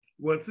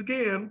once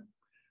again,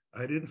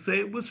 I didn't say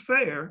it was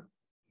fair,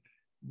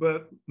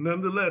 but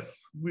nonetheless,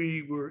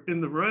 we were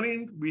in the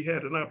running. We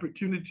had an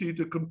opportunity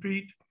to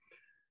compete,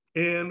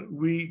 and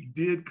we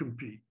did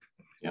compete.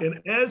 Yeah.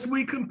 And as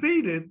we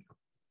competed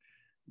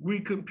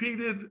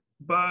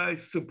by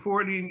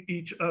supporting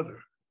each other.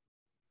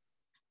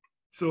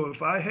 So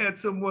if I had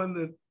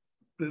someone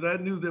that I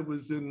knew that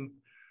was in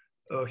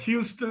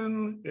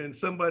Houston, and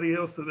somebody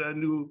else that I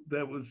knew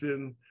that was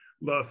in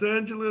Los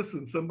Angeles,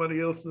 and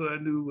somebody else that I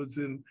knew was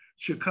in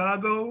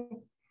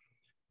Chicago,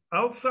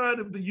 outside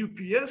of the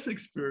UPS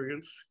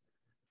experience,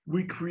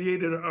 we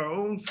created our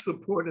own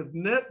supportive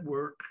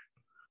network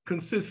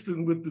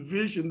consistent with the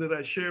vision that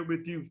I shared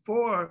with you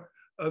for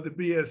the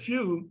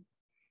BSU,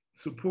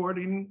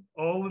 supporting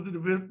all of the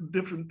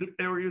different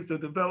areas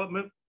of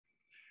development.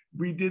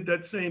 We did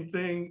that same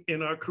thing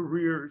in our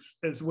careers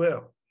as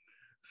well.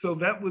 So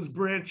that was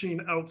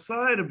branching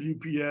outside of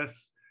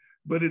UPS,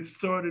 but it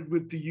started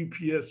with the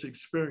UPS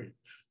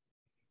experience.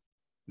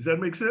 Does that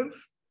make sense?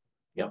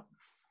 Yeah.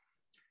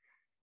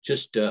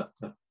 Just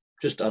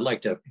I'd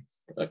like to,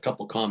 a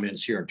couple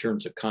comments here in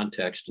terms of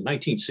context. In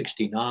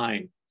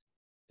 1969,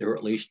 there were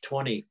at least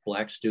 20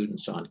 Black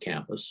students on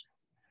campus.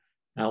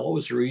 Now, what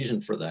was the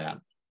reason for that?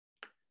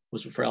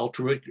 Was it for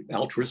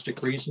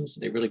altruistic reasons?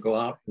 Did they really go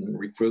out and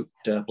recruit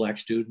Black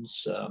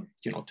students,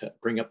 to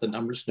bring up the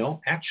numbers? No,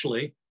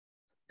 actually,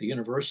 the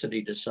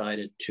university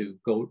decided to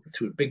go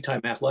through big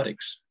time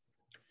athletics,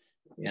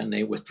 and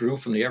they withdrew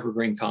from the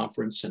Evergreen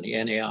Conference and the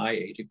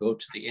NAIA to go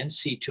to the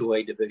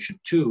NC2A Division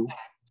II.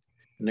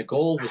 And the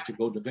goal was to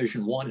go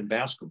Division I in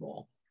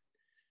basketball.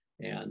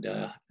 And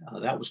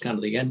that was kind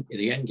of the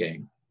end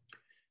game.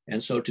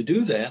 And so to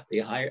do that,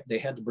 they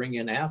had to bring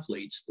in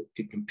athletes that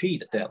could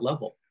compete at that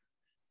level.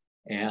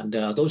 And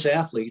those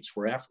athletes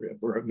were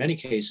in many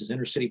cases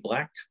inner city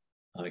Black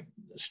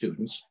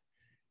students.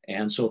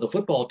 And so the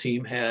football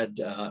team had,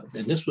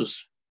 and this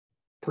was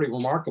pretty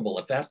remarkable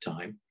at that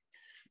time,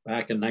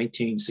 back in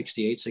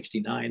 1968,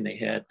 69, they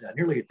had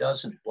nearly a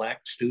dozen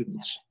black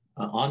students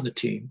on the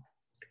team,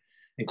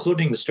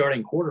 including the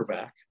starting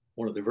quarterback,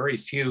 one of the very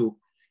few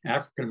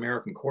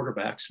African-American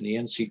quarterbacks in the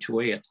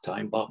NC2A at the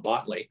time, Bob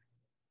Botley.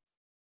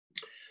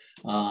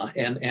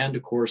 And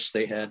of course,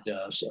 they had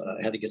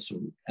to get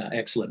some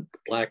excellent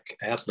black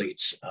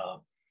athletes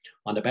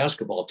on the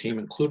basketball team,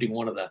 including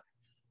one of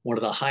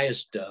the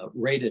highest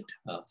rated,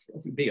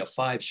 be a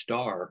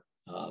 5-star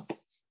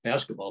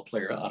basketball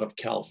player out of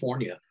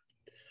California,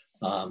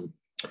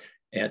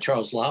 and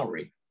Charles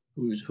Lowry,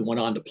 who went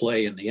on to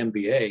play in the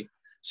NBA.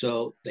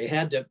 So they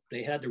had to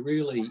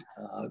really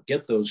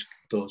get those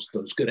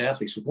good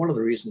athletes. So one of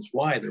the reasons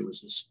why there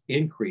was this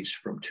increase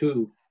from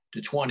 2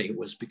 to 20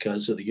 was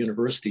because of the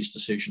university's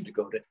decision to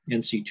go to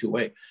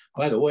NC2A.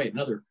 By the way,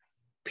 another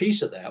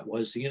piece of that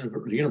was the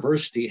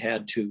university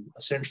had to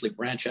essentially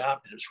branch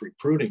out in its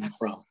recruiting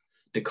from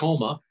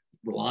Tacoma,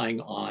 relying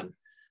on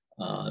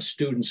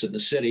students in the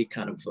city,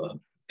 kind of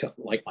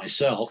like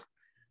myself,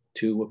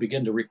 to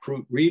begin to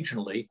recruit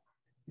regionally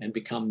and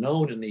become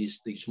known in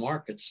these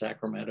markets,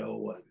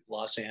 Sacramento,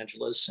 Los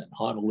Angeles, and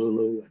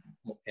Honolulu,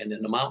 and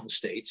in the mountain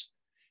states.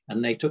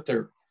 And they took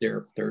their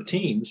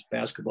teams,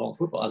 basketball and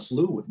football, as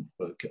Lou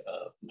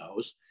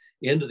knows,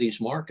 into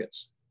these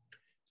markets.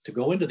 To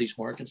go into these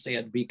markets, they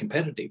had to be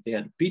competitive. They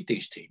had to beat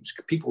these teams.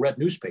 People read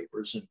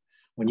newspapers, and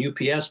when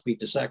UPS beat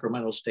the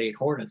Sacramento State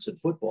Hornets in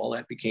football,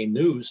 that became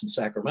news in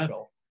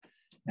Sacramento,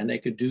 and they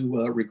could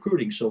do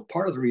recruiting. So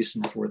part of the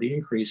reason for the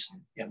increase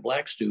in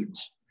black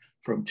students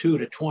from 2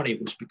 to 20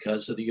 was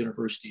because of the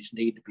university's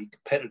need to be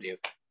competitive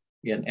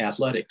in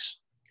athletics.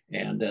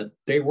 And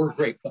they were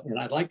great. And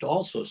I'd like to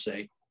also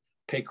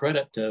pay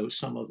credit to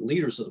some of the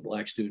leaders of the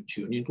Black Students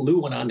Union.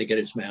 Lou went on to get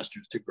his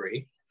master's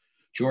degree.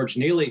 George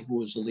Neely, who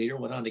was the leader,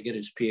 went on to get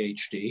his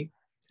PhD.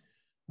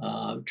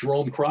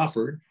 Jerome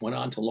Crawford went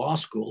on to law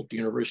school at the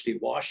University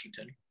of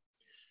Washington.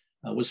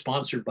 Was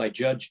sponsored by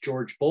Judge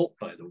George Bolt,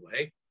 by the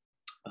way,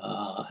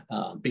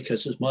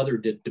 because his mother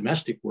did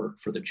domestic work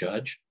for the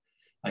judge.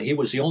 He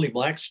was the only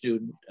black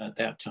student at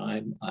that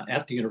time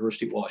at the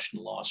University of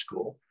Washington Law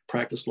School,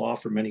 practiced law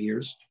for many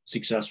years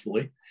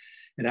successfully.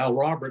 And Al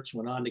Roberts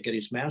went on to get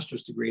his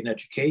master's degree in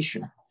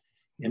education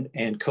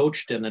and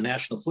coached in the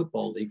National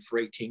Football League for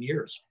 18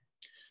 years.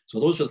 So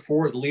those are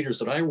 4 of the leaders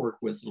that I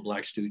worked with in the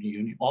Black Student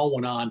Union, all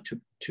went on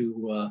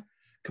to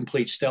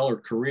complete stellar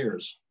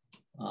careers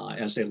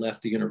as they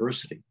left the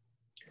university.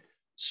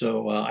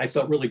 So I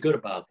felt really good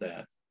about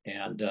that.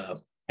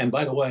 And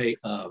by the way,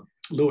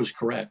 Lou is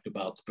correct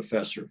about the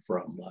professor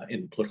from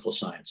in political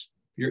science.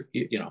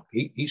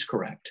 He's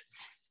correct.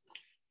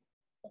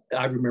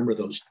 I remember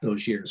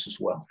those years as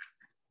well.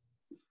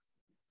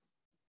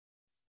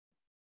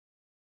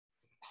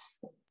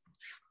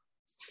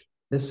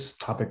 This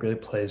topic really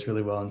plays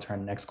really well into our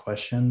next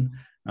question.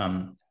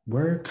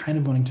 We're kind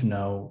of wanting to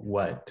know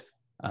what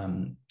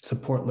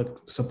support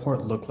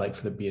looked like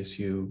for the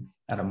BSU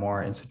at a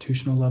more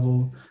institutional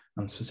level,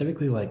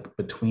 specifically like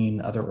between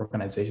other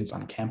organizations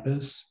on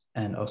campus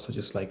and also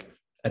just like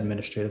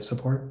administrative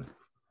support.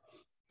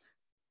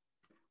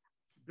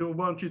 Bill,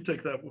 why don't you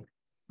take that one?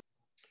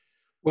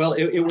 Well,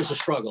 it was a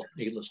struggle,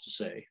 needless to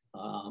say.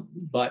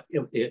 But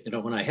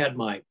when I had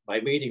my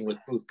meeting with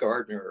Booth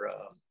Gardner,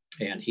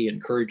 and he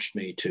encouraged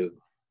me to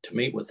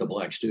meet with the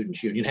Black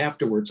Students Union.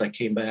 Afterwards, I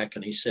came back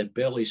and he said,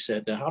 Bill, he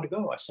said, how'd it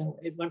go? I said,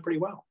 it went pretty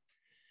well.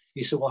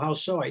 He said, well, how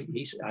so? I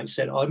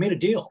said, oh, I made a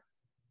deal.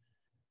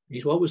 He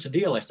said, what was the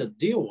deal? I said,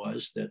 the deal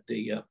was that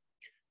the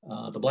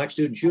Black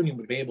Students Union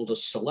would be able to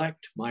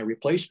select my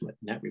replacement,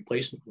 and that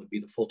replacement would be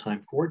the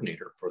full-time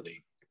coordinator for the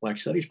Black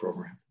Studies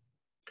program.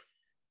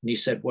 And he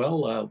said,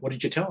 well, what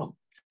did you tell him?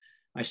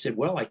 I said,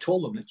 well, I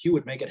told him that you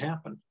would make it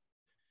happen.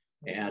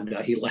 And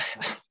he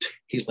laughed.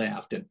 He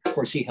laughed, and of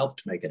course, he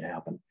helped make it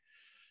happen.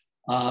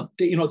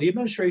 The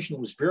administration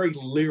was very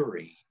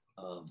leery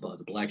of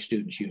the Black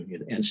Students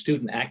Union and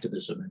student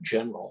activism in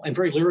general, and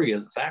very leery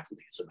of the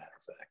faculty, as a matter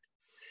of fact.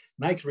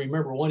 And I can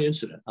remember one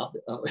incident,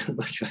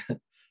 which there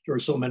were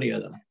so many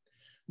of them.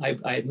 I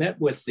had met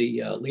with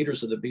the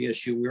leaders of the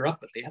BSU. We were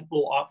up, they had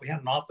we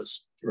had an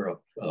office, or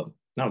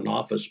not an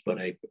office,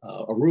 but a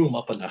room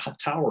up in the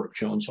tower of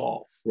Jones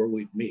Hall where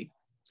we'd meet.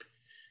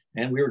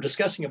 And we were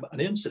discussing about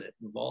an incident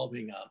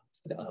involving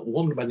a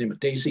woman by the name of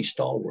Daisy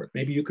Stallworth.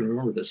 Maybe you can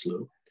remember this,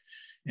 Lou.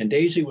 And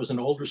Daisy was an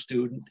older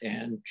student,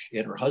 and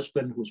her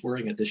husband, who was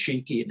wearing a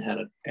dashiki and had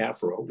an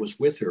afro, was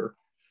with her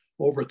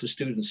over at the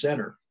student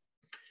center.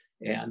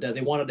 And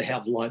they wanted to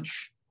have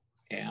lunch,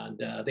 and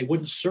they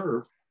wouldn't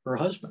serve her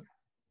husband.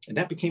 And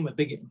that became a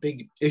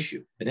big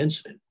issue, an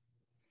incident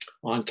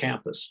on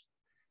campus.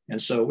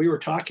 And so we were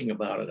talking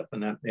about it up in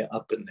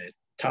the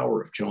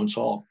tower of Jones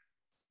Hall,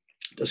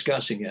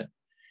 discussing it.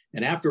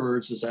 And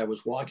afterwards, as I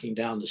was walking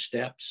down the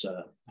steps,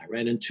 I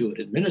ran into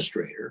an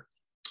administrator,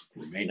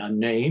 who remained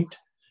unnamed,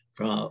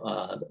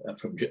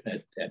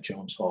 at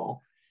Jones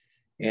Hall.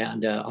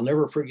 And I'll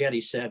never forget,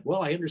 he said,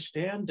 well, I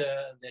understand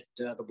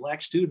that the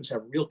Black students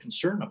have real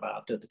concern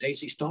about the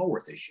Daisy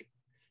Stallworth issue.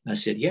 And I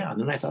said, yeah. And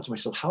then I thought to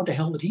myself, how the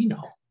hell did he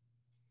know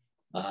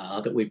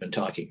that we've been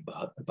talking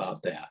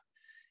about that?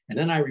 And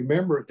then I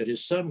remembered that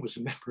his son was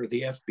a member of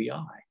the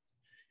FBI.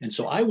 And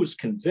so I was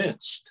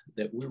convinced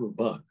that we were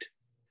bugged.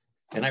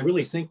 And I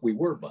really think we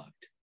were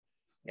bugged.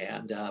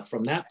 And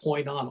from that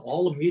point on,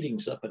 all the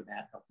meetings up in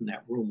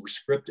that room were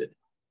scripted.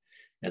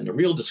 And the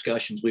real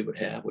discussions we would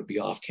have would be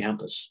off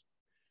campus.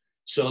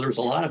 So there's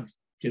a lot of,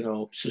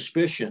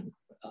 suspicion.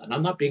 And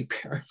I'm not being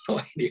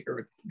paranoid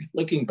here.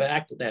 Looking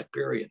back to that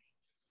period,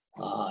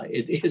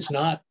 it is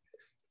not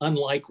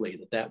unlikely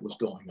that that was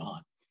going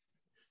on.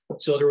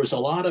 So there was a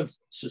lot of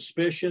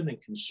suspicion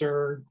and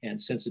concern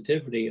and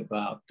sensitivity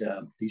about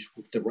the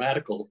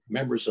radical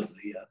members of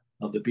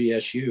the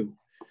BSU.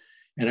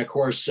 And of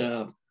course,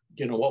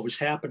 what was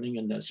happening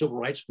in the civil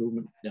rights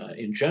movement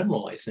in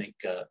general, I think,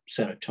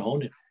 set a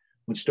tone.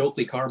 When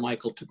Stokely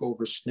Carmichael took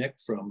over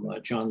SNCC from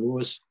John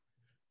Lewis,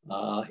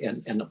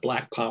 and the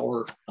Black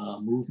Power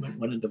movement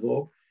went into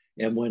vogue.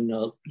 And when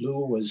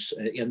Lou was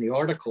in the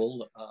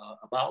article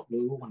about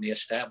Lou, when they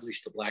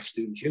established the Black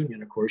Students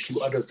Union, of course, you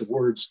uttered the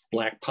words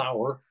Black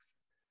Power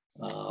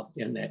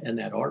in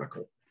that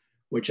article,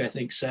 which I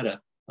think set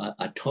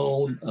a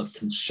tone of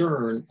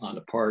concern on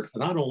the part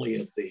not only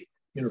of the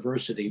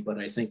university, but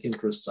I think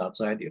interests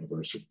outside the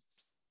university.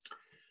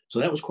 So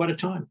that was quite a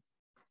time.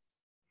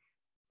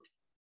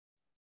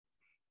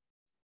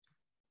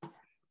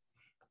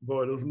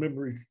 Boy, those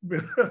memories.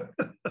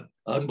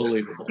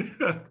 Unbelievable.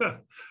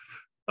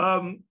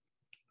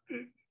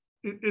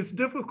 It's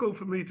difficult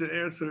for me to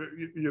answer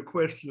your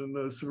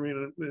question,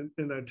 Serena,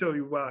 and I tell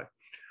you why.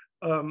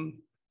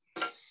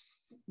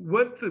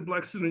 What the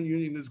Black Student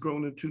Union has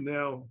grown into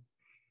now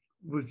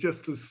was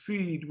just a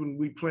seed when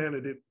we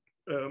planted it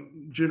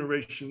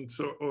generations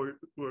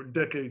or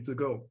decades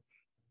ago.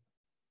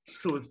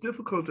 So it's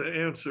difficult to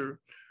answer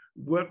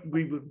what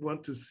we would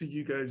want to see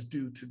you guys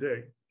do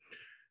today.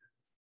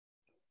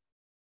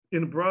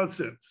 In a broad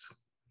sense,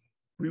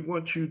 we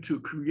want you to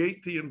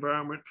create the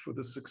environment for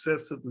the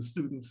success of the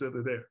students that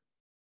are there,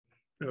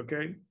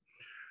 okay?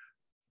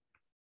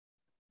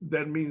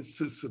 That means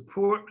to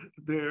support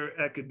their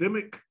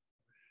academic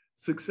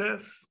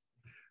success,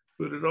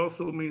 but it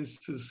also means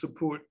to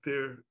support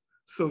their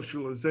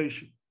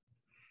socialization.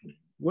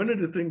 One of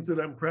the things that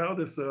I'm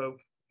proudest of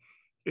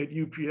at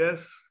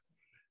UPS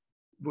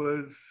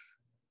was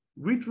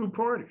we threw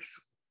parties.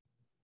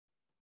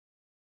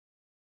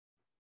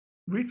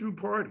 We threw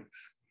parties.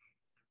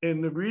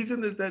 And the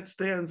reason that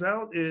stands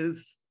out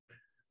is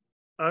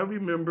I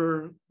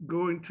remember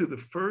going to the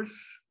first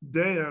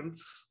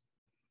dance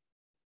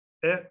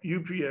at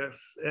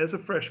UPS as a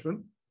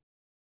freshman.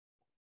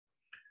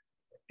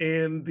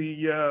 And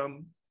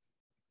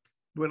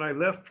when I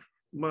left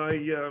my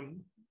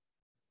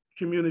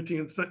community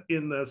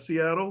in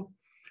Seattle,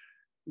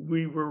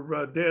 we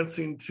were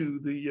dancing to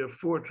the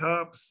Four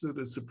Tops, to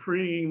the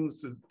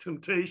Supremes, the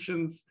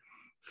Temptations,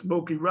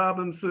 Smokey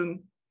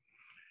Robinson.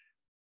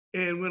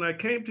 And when I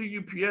came to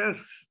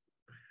UPS,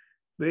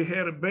 they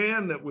had a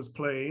band that was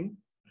playing,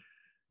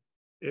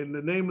 and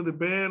the name of the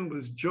band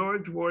was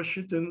George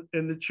Washington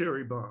and the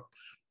Cherry Bombs.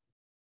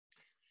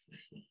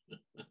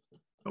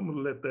 I'm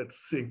gonna let that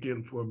sink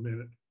in for a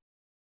minute.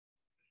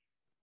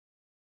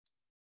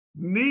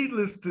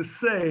 Needless to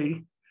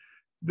say,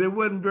 there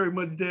wasn't very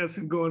much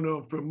dancing going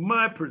on from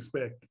my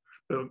perspective,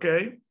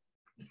 okay?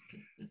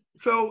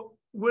 So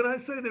when I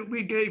say that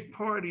we gave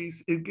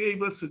parties, it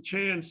gave us a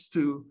chance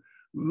to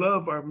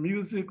love our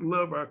music,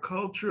 love our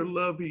culture,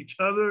 love each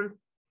other.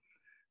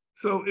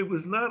 So it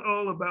was not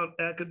all about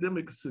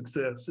academic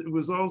success. It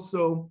was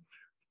also,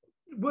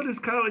 what is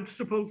college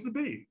supposed to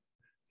be?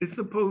 It's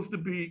supposed to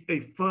be a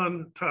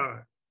fun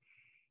time.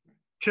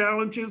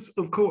 Challenges,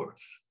 of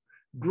course.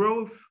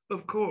 Growth,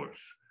 of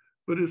course.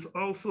 But it's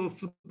also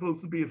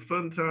supposed to be a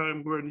fun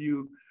time when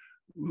you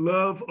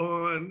love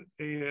on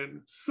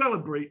and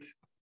celebrate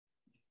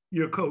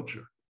your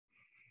culture.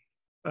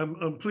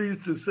 I'm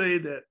pleased to say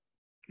that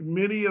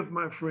many of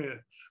my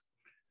friends,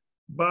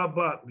 Bob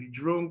Botley,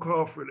 Jerome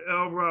Crawford,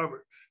 Al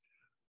Roberts,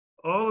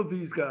 all of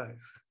these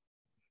guys,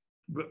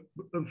 but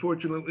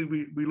unfortunately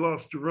we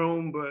lost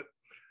Jerome, but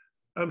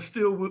I'm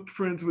still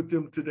friends with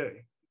them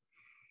today.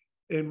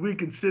 And we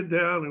can sit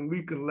down and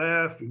we can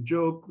laugh and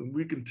joke and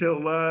we can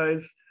tell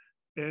lies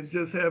and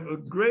just have a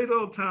great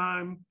old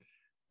time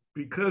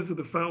because of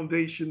the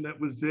foundation that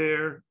was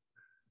there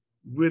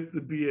with the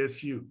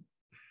BSU.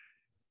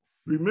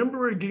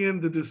 Remember again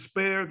the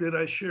despair that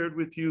I shared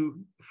with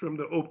you from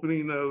the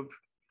opening of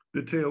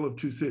The Tale of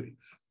Two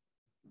Cities.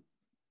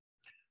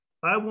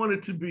 I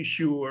wanted to be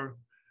sure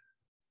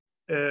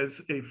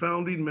as a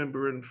founding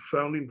member and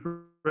founding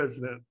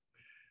president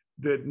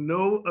that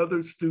no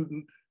other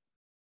student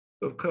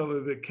of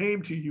color that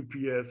came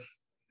to UPS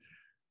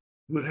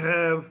would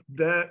have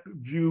that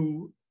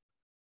view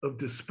of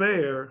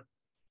despair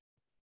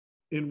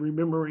in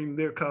remembering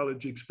their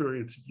college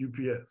experience at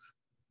UPS.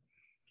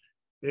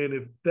 And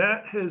if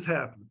that has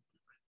happened,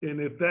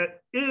 and if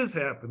that is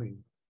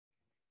happening,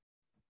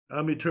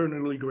 I'm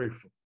eternally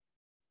grateful.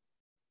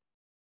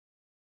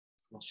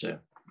 Well said.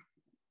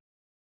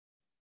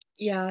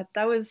 Yeah,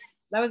 that was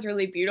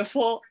really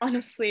beautiful.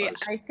 Honestly, Right.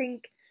 I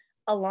think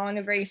along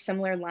a very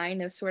similar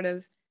line of sort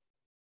of,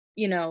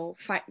 you know,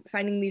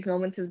 finding these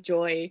moments of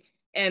joy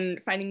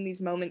and finding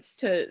these moments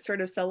to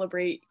sort of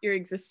celebrate your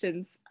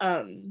existence.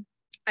 I'm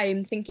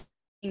thinking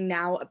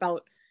now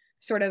about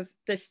sort of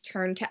this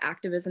turn to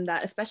activism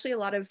that especially a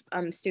lot of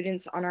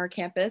students on our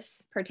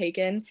campus partake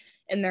in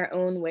their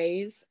own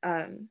ways.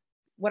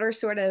 What are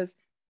sort of,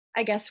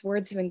 I guess,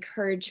 words of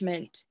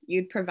encouragement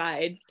you'd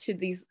provide to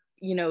these,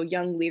 you know,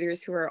 young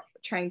leaders who are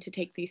trying to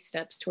take these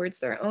steps towards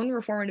their own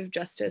reformative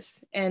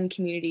justice and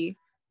community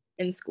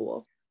in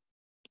school?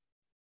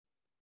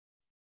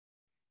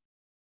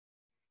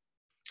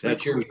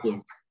 That's yours,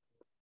 Lou.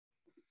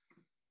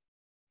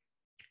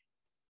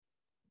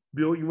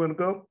 Bill, you want to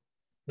go?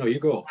 No, you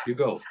go. You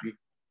go. You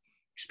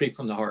speak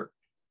from the heart.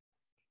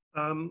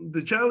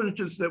 The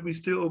challenges that we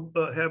still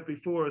have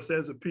before us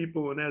as a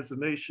people and as a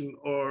nation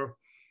are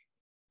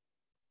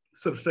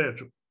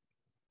substantial.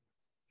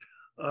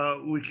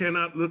 We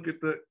cannot look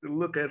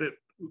at it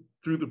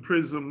through the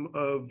prism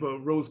of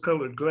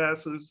rose-colored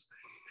glasses,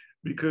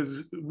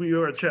 because we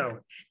are a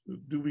challenge.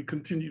 Do we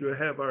continue to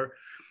have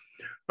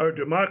our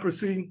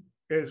democracy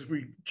as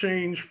we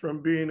change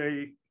from being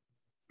a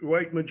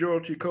white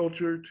majority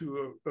culture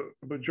to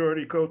a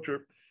majority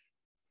culture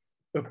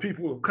of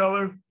people of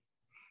color?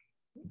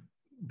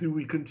 Do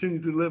we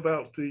continue to live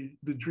out the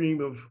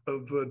dream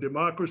of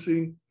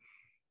democracy,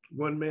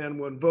 one man,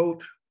 one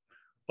vote?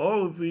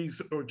 All of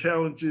these are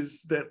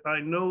challenges that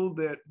I know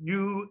that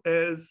you,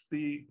 as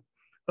the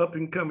up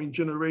and coming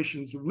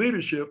generations of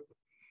leadership,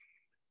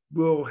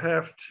 will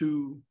have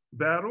to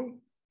battle.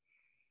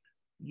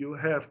 You'll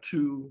have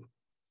to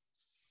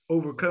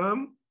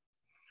overcome.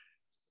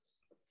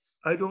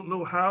 I don't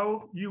know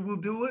how you will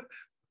do it,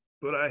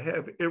 but I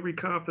have every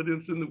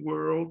confidence in the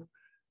world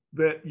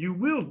that you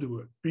will do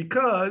it,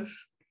 because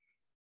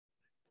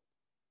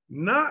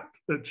not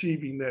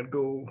achieving that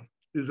goal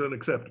is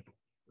unacceptable.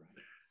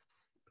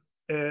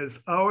 As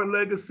our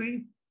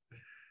legacy,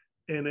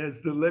 and as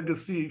the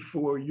legacy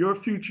for your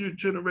future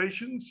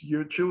generations,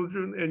 your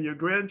children and your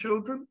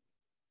grandchildren,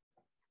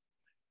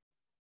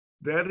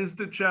 that is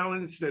the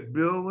challenge that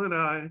Bill and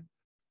I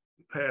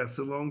pass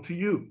along to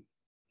you.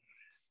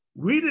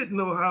 We didn't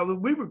know how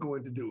we were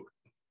going to do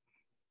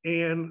it.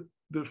 And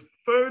the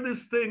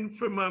furthest thing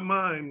from my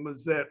mind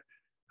was that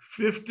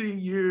 50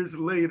 years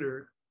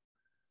later,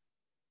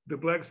 the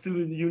Black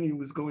Student Union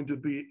was going to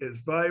be as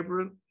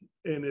vibrant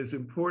and as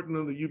important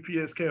on the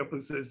UPS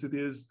campus as it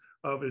is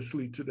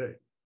obviously today.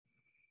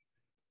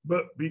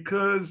 But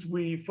because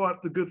we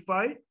fought the good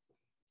fight,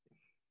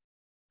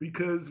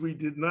 because we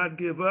did not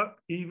give up,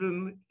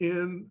 even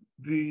in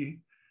the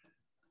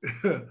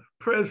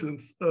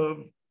presence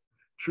of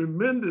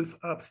tremendous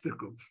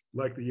obstacles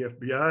like the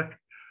FBI,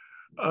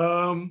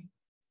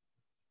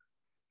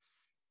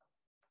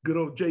 good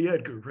old J.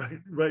 Edgar, right?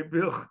 Right,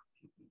 Bill?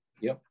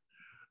 Yep.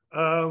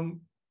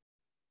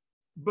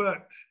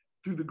 But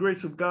through the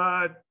grace of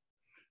God,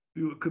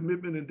 through a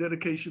commitment and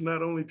dedication,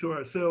 not only to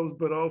ourselves,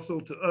 but also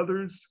to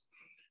others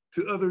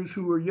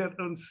who are yet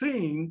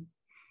unseen,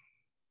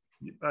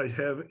 I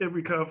have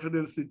every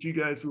confidence that you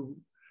guys will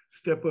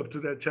step up to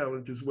that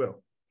challenge as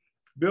well.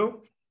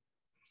 Bill?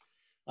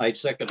 I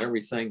second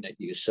everything that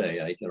you say.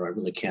 I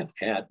really can't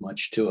add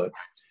much to it.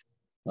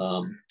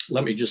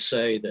 Let me just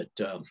say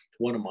that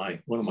one of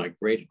my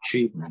great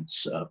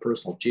achievements,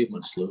 personal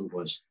achievements, Lou,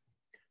 was,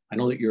 I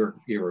know that you're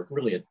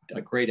really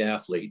a great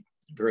athlete,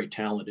 very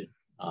talented,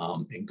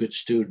 and good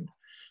student,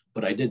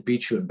 but I did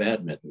beat you in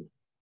badminton.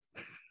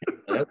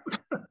 Let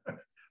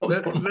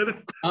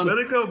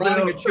it go,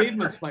 Bill.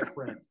 Achievements, my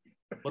friend.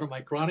 One of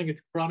my chronic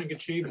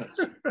achievements.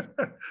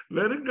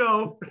 Let it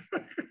go.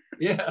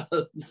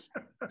 Yes.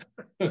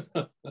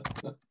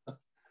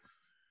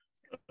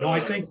 No, I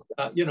think,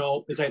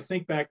 as I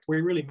think back, we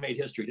really made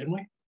history, didn't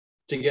we?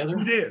 Together?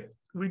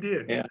 We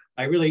did. Yeah,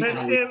 I really,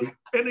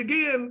 and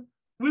again,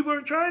 we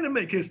weren't trying to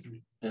make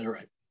history. That's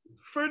right.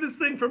 Furthest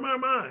thing from our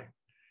mind.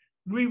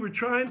 We were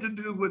trying to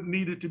do what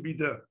needed to be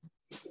done.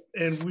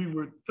 And we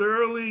were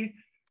thoroughly,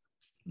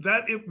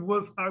 that it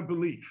was our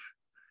belief.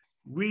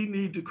 We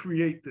need to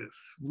create this.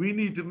 We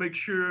need to make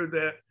sure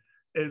that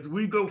as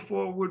we go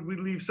forward, we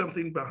leave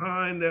something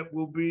behind that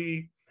will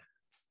be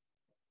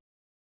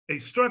a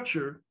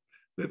structure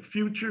that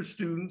future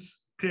students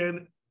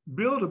can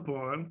build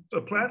upon,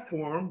 a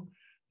platform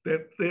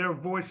that their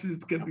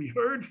voices can be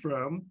heard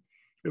from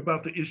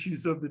about the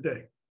issues of the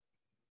day,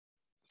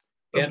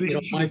 of the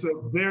issues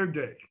of their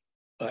day.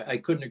 I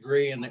couldn't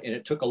agree, and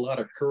it took a lot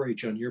of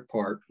courage on your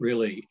part,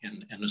 really,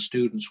 and the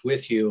students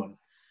with you. And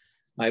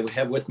I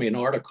have with me an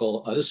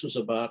article. This was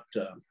about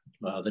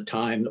the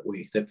time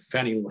that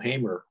Fannie Lou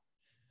Hamer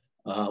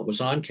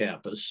was on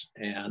campus,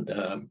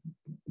 and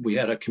we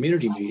had a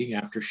community meeting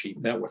after she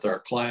met with our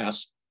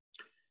class,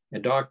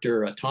 and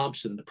Dr.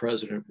 Thompson, the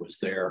president, was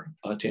there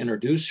to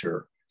introduce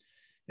her.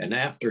 And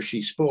after she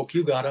spoke,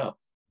 you got up,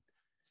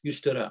 you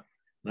stood up,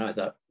 and I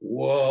thought,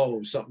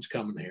 whoa, something's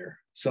coming here.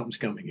 Something's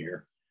coming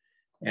here.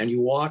 And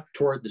you walked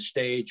toward the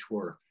stage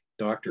where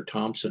Dr.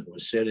 Thompson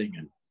was sitting,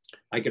 and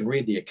I can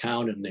read the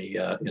account in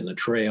the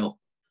trail.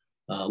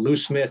 Lou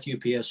Smith,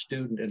 UPS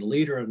student and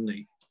leader in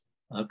the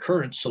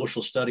current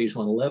Social Studies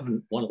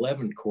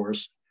 111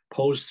 course,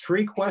 posed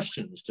 3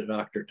 questions to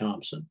Dr.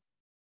 Thompson.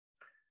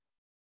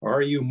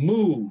 Are you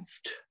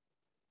moved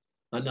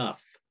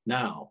enough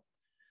now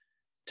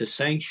to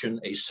sanction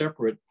a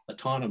separate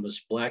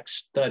autonomous Black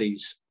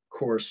Studies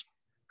course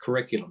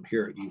curriculum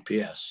here at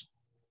UPS?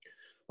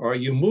 Are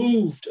you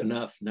moved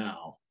enough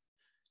now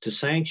to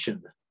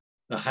sanction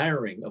the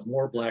hiring of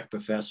more Black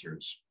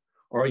professors?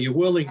 Are you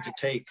willing to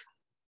take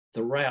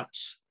the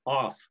wraps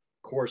off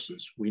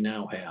courses we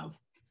now have?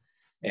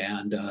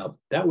 And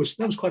that was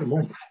quite a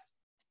moment.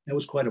 That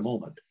was quite a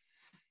moment.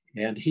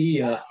 And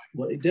he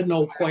didn't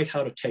know quite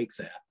how to take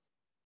that.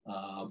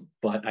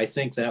 But I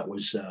think that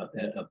was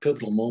a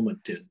pivotal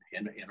moment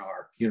in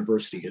our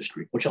university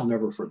history, which I'll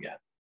never forget.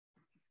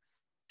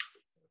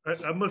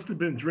 I must have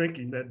been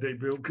drinking that day,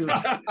 Bill,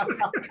 because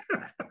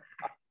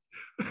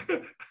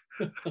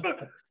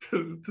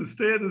to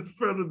stand in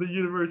front of the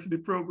university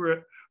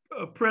program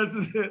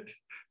president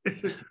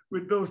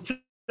with those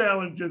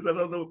challenges, I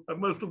don't know, I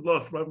must have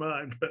lost my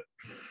mind. But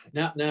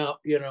now,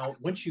 you know,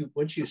 once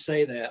you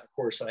say that, of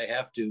course, I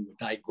have to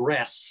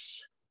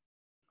digress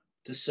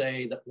to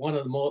say that one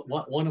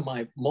of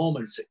my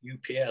moments at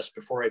UPS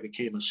before I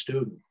became a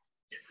student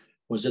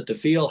was at the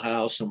field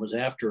house and was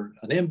after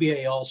an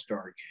NBA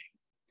All-Star game.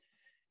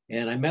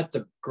 And I met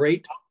the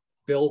great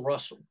Bill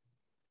Russell.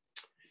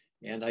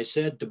 And I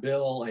said to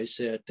Bill, I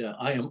said,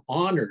 I am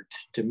honored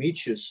to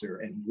meet you, sir,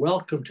 and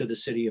welcome to the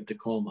city of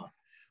Tacoma.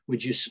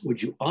 Would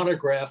you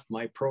autograph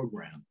my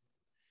program?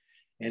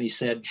 And he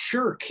said,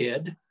 sure,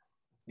 kid.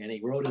 And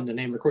he wrote in the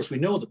name. Of course, we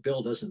know that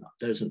Bill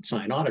doesn't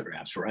sign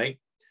autographs, right?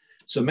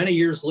 So many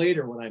years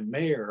later, when I'm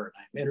mayor,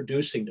 I'm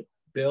introducing to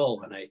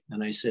Bill,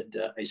 and I said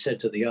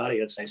to the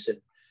audience, I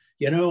said,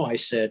 you know, I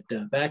said,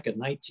 back in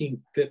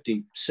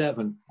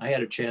 1957, I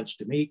had a chance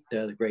to meet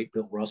the great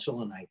Bill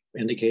Russell, and I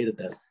indicated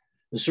that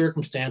the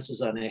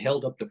circumstances, and I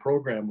held up the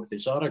program with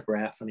his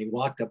autograph, and he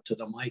walked up to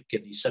the mic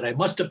and he said, I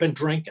must have been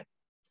drinking.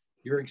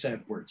 Your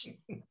exact words.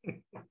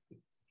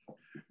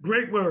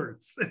 Great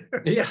words.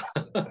 Yeah.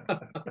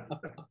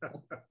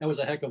 That was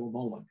a heck of a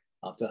moment,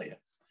 I'll tell you.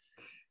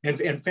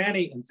 And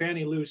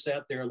Fannie Lou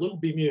sat there a little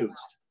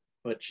bemused,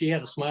 but she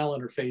had a smile on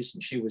her face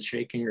and she was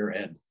shaking her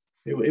head.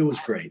 It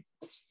was great.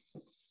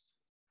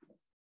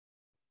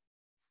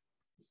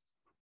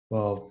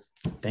 Well,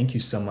 thank you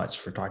so much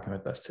for talking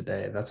with us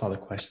today. That's all the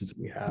questions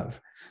that we have.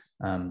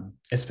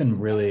 It's just been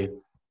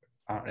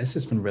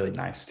really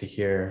nice to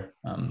hear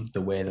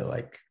the way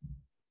that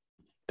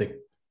the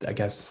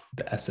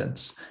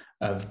essence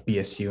of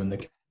BSU and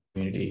the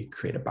community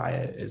created by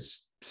it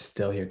is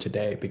still here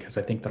today, because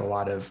I think that a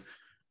lot of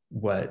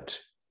what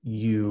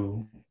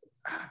you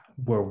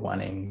were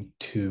wanting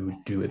to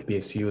do at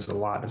BSU is a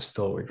lot of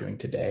still what we're doing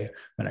today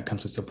when it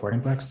comes to supporting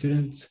Black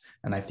students.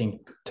 And I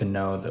think to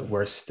know that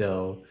we're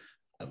still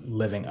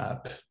living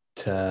up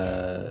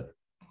to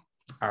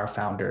our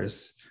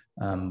founders,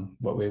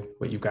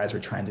 what you guys were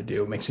trying to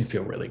do, makes me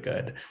feel really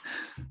good.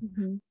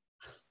 Mm-hmm.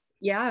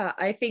 Yeah,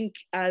 I think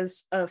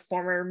as a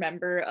former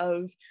member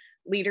of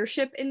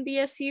leadership in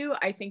BSU,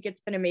 I think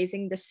it's been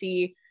amazing to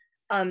see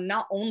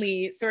not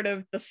only sort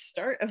of the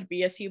start of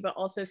BSU, but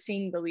also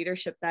seeing the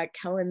leadership that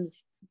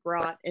Kellen's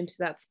brought into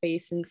that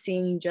space and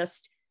seeing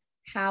just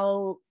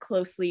how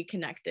closely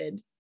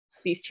connected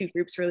these two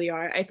groups really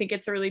are. I think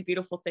it's a really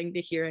beautiful thing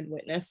to hear and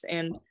witness.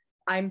 And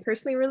I'm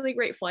personally really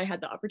grateful I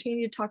had the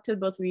opportunity to talk to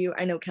both of you.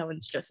 I know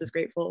Kellen's just as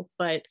grateful,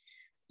 but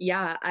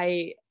yeah,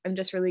 I'm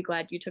just really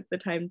glad you took the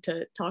time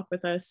to talk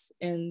with us,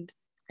 and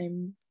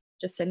I'm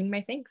just sending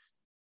my thanks.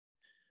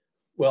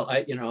 Well,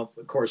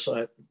 of course,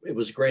 it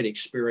was a great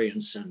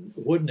experience, and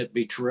wouldn't it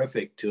be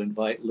terrific to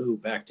invite Lou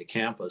back to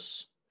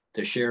campus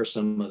to share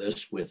some of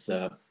this with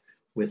the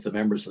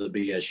members of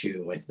the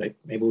BSU? I think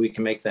maybe we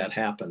can make that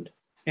happen,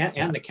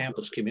 and the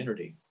campus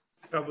community.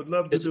 I would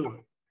love to do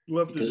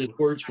it. Because his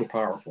words were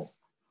powerful.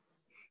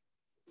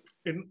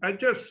 And I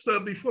just,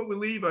 before we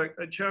leave, I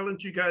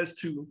challenge you guys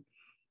to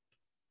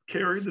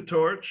carry the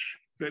torch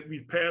that we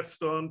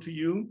passed on to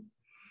you,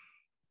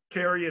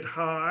 carry it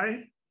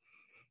high.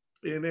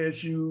 And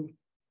as you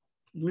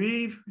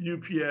leave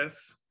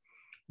UPS,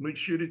 make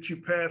sure that you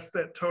pass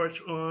that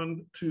torch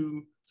on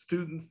to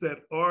students that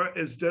are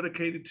as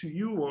dedicated to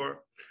you are,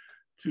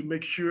 to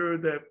make sure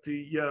that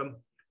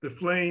the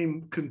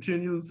flame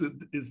continues, it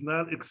is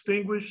not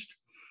extinguished,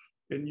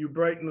 and you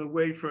brighten the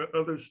way for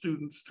other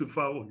students to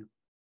follow you.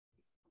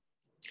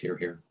 Hear,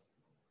 hear.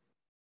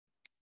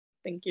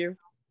 Thank you.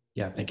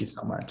 Yeah, thank you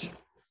so much.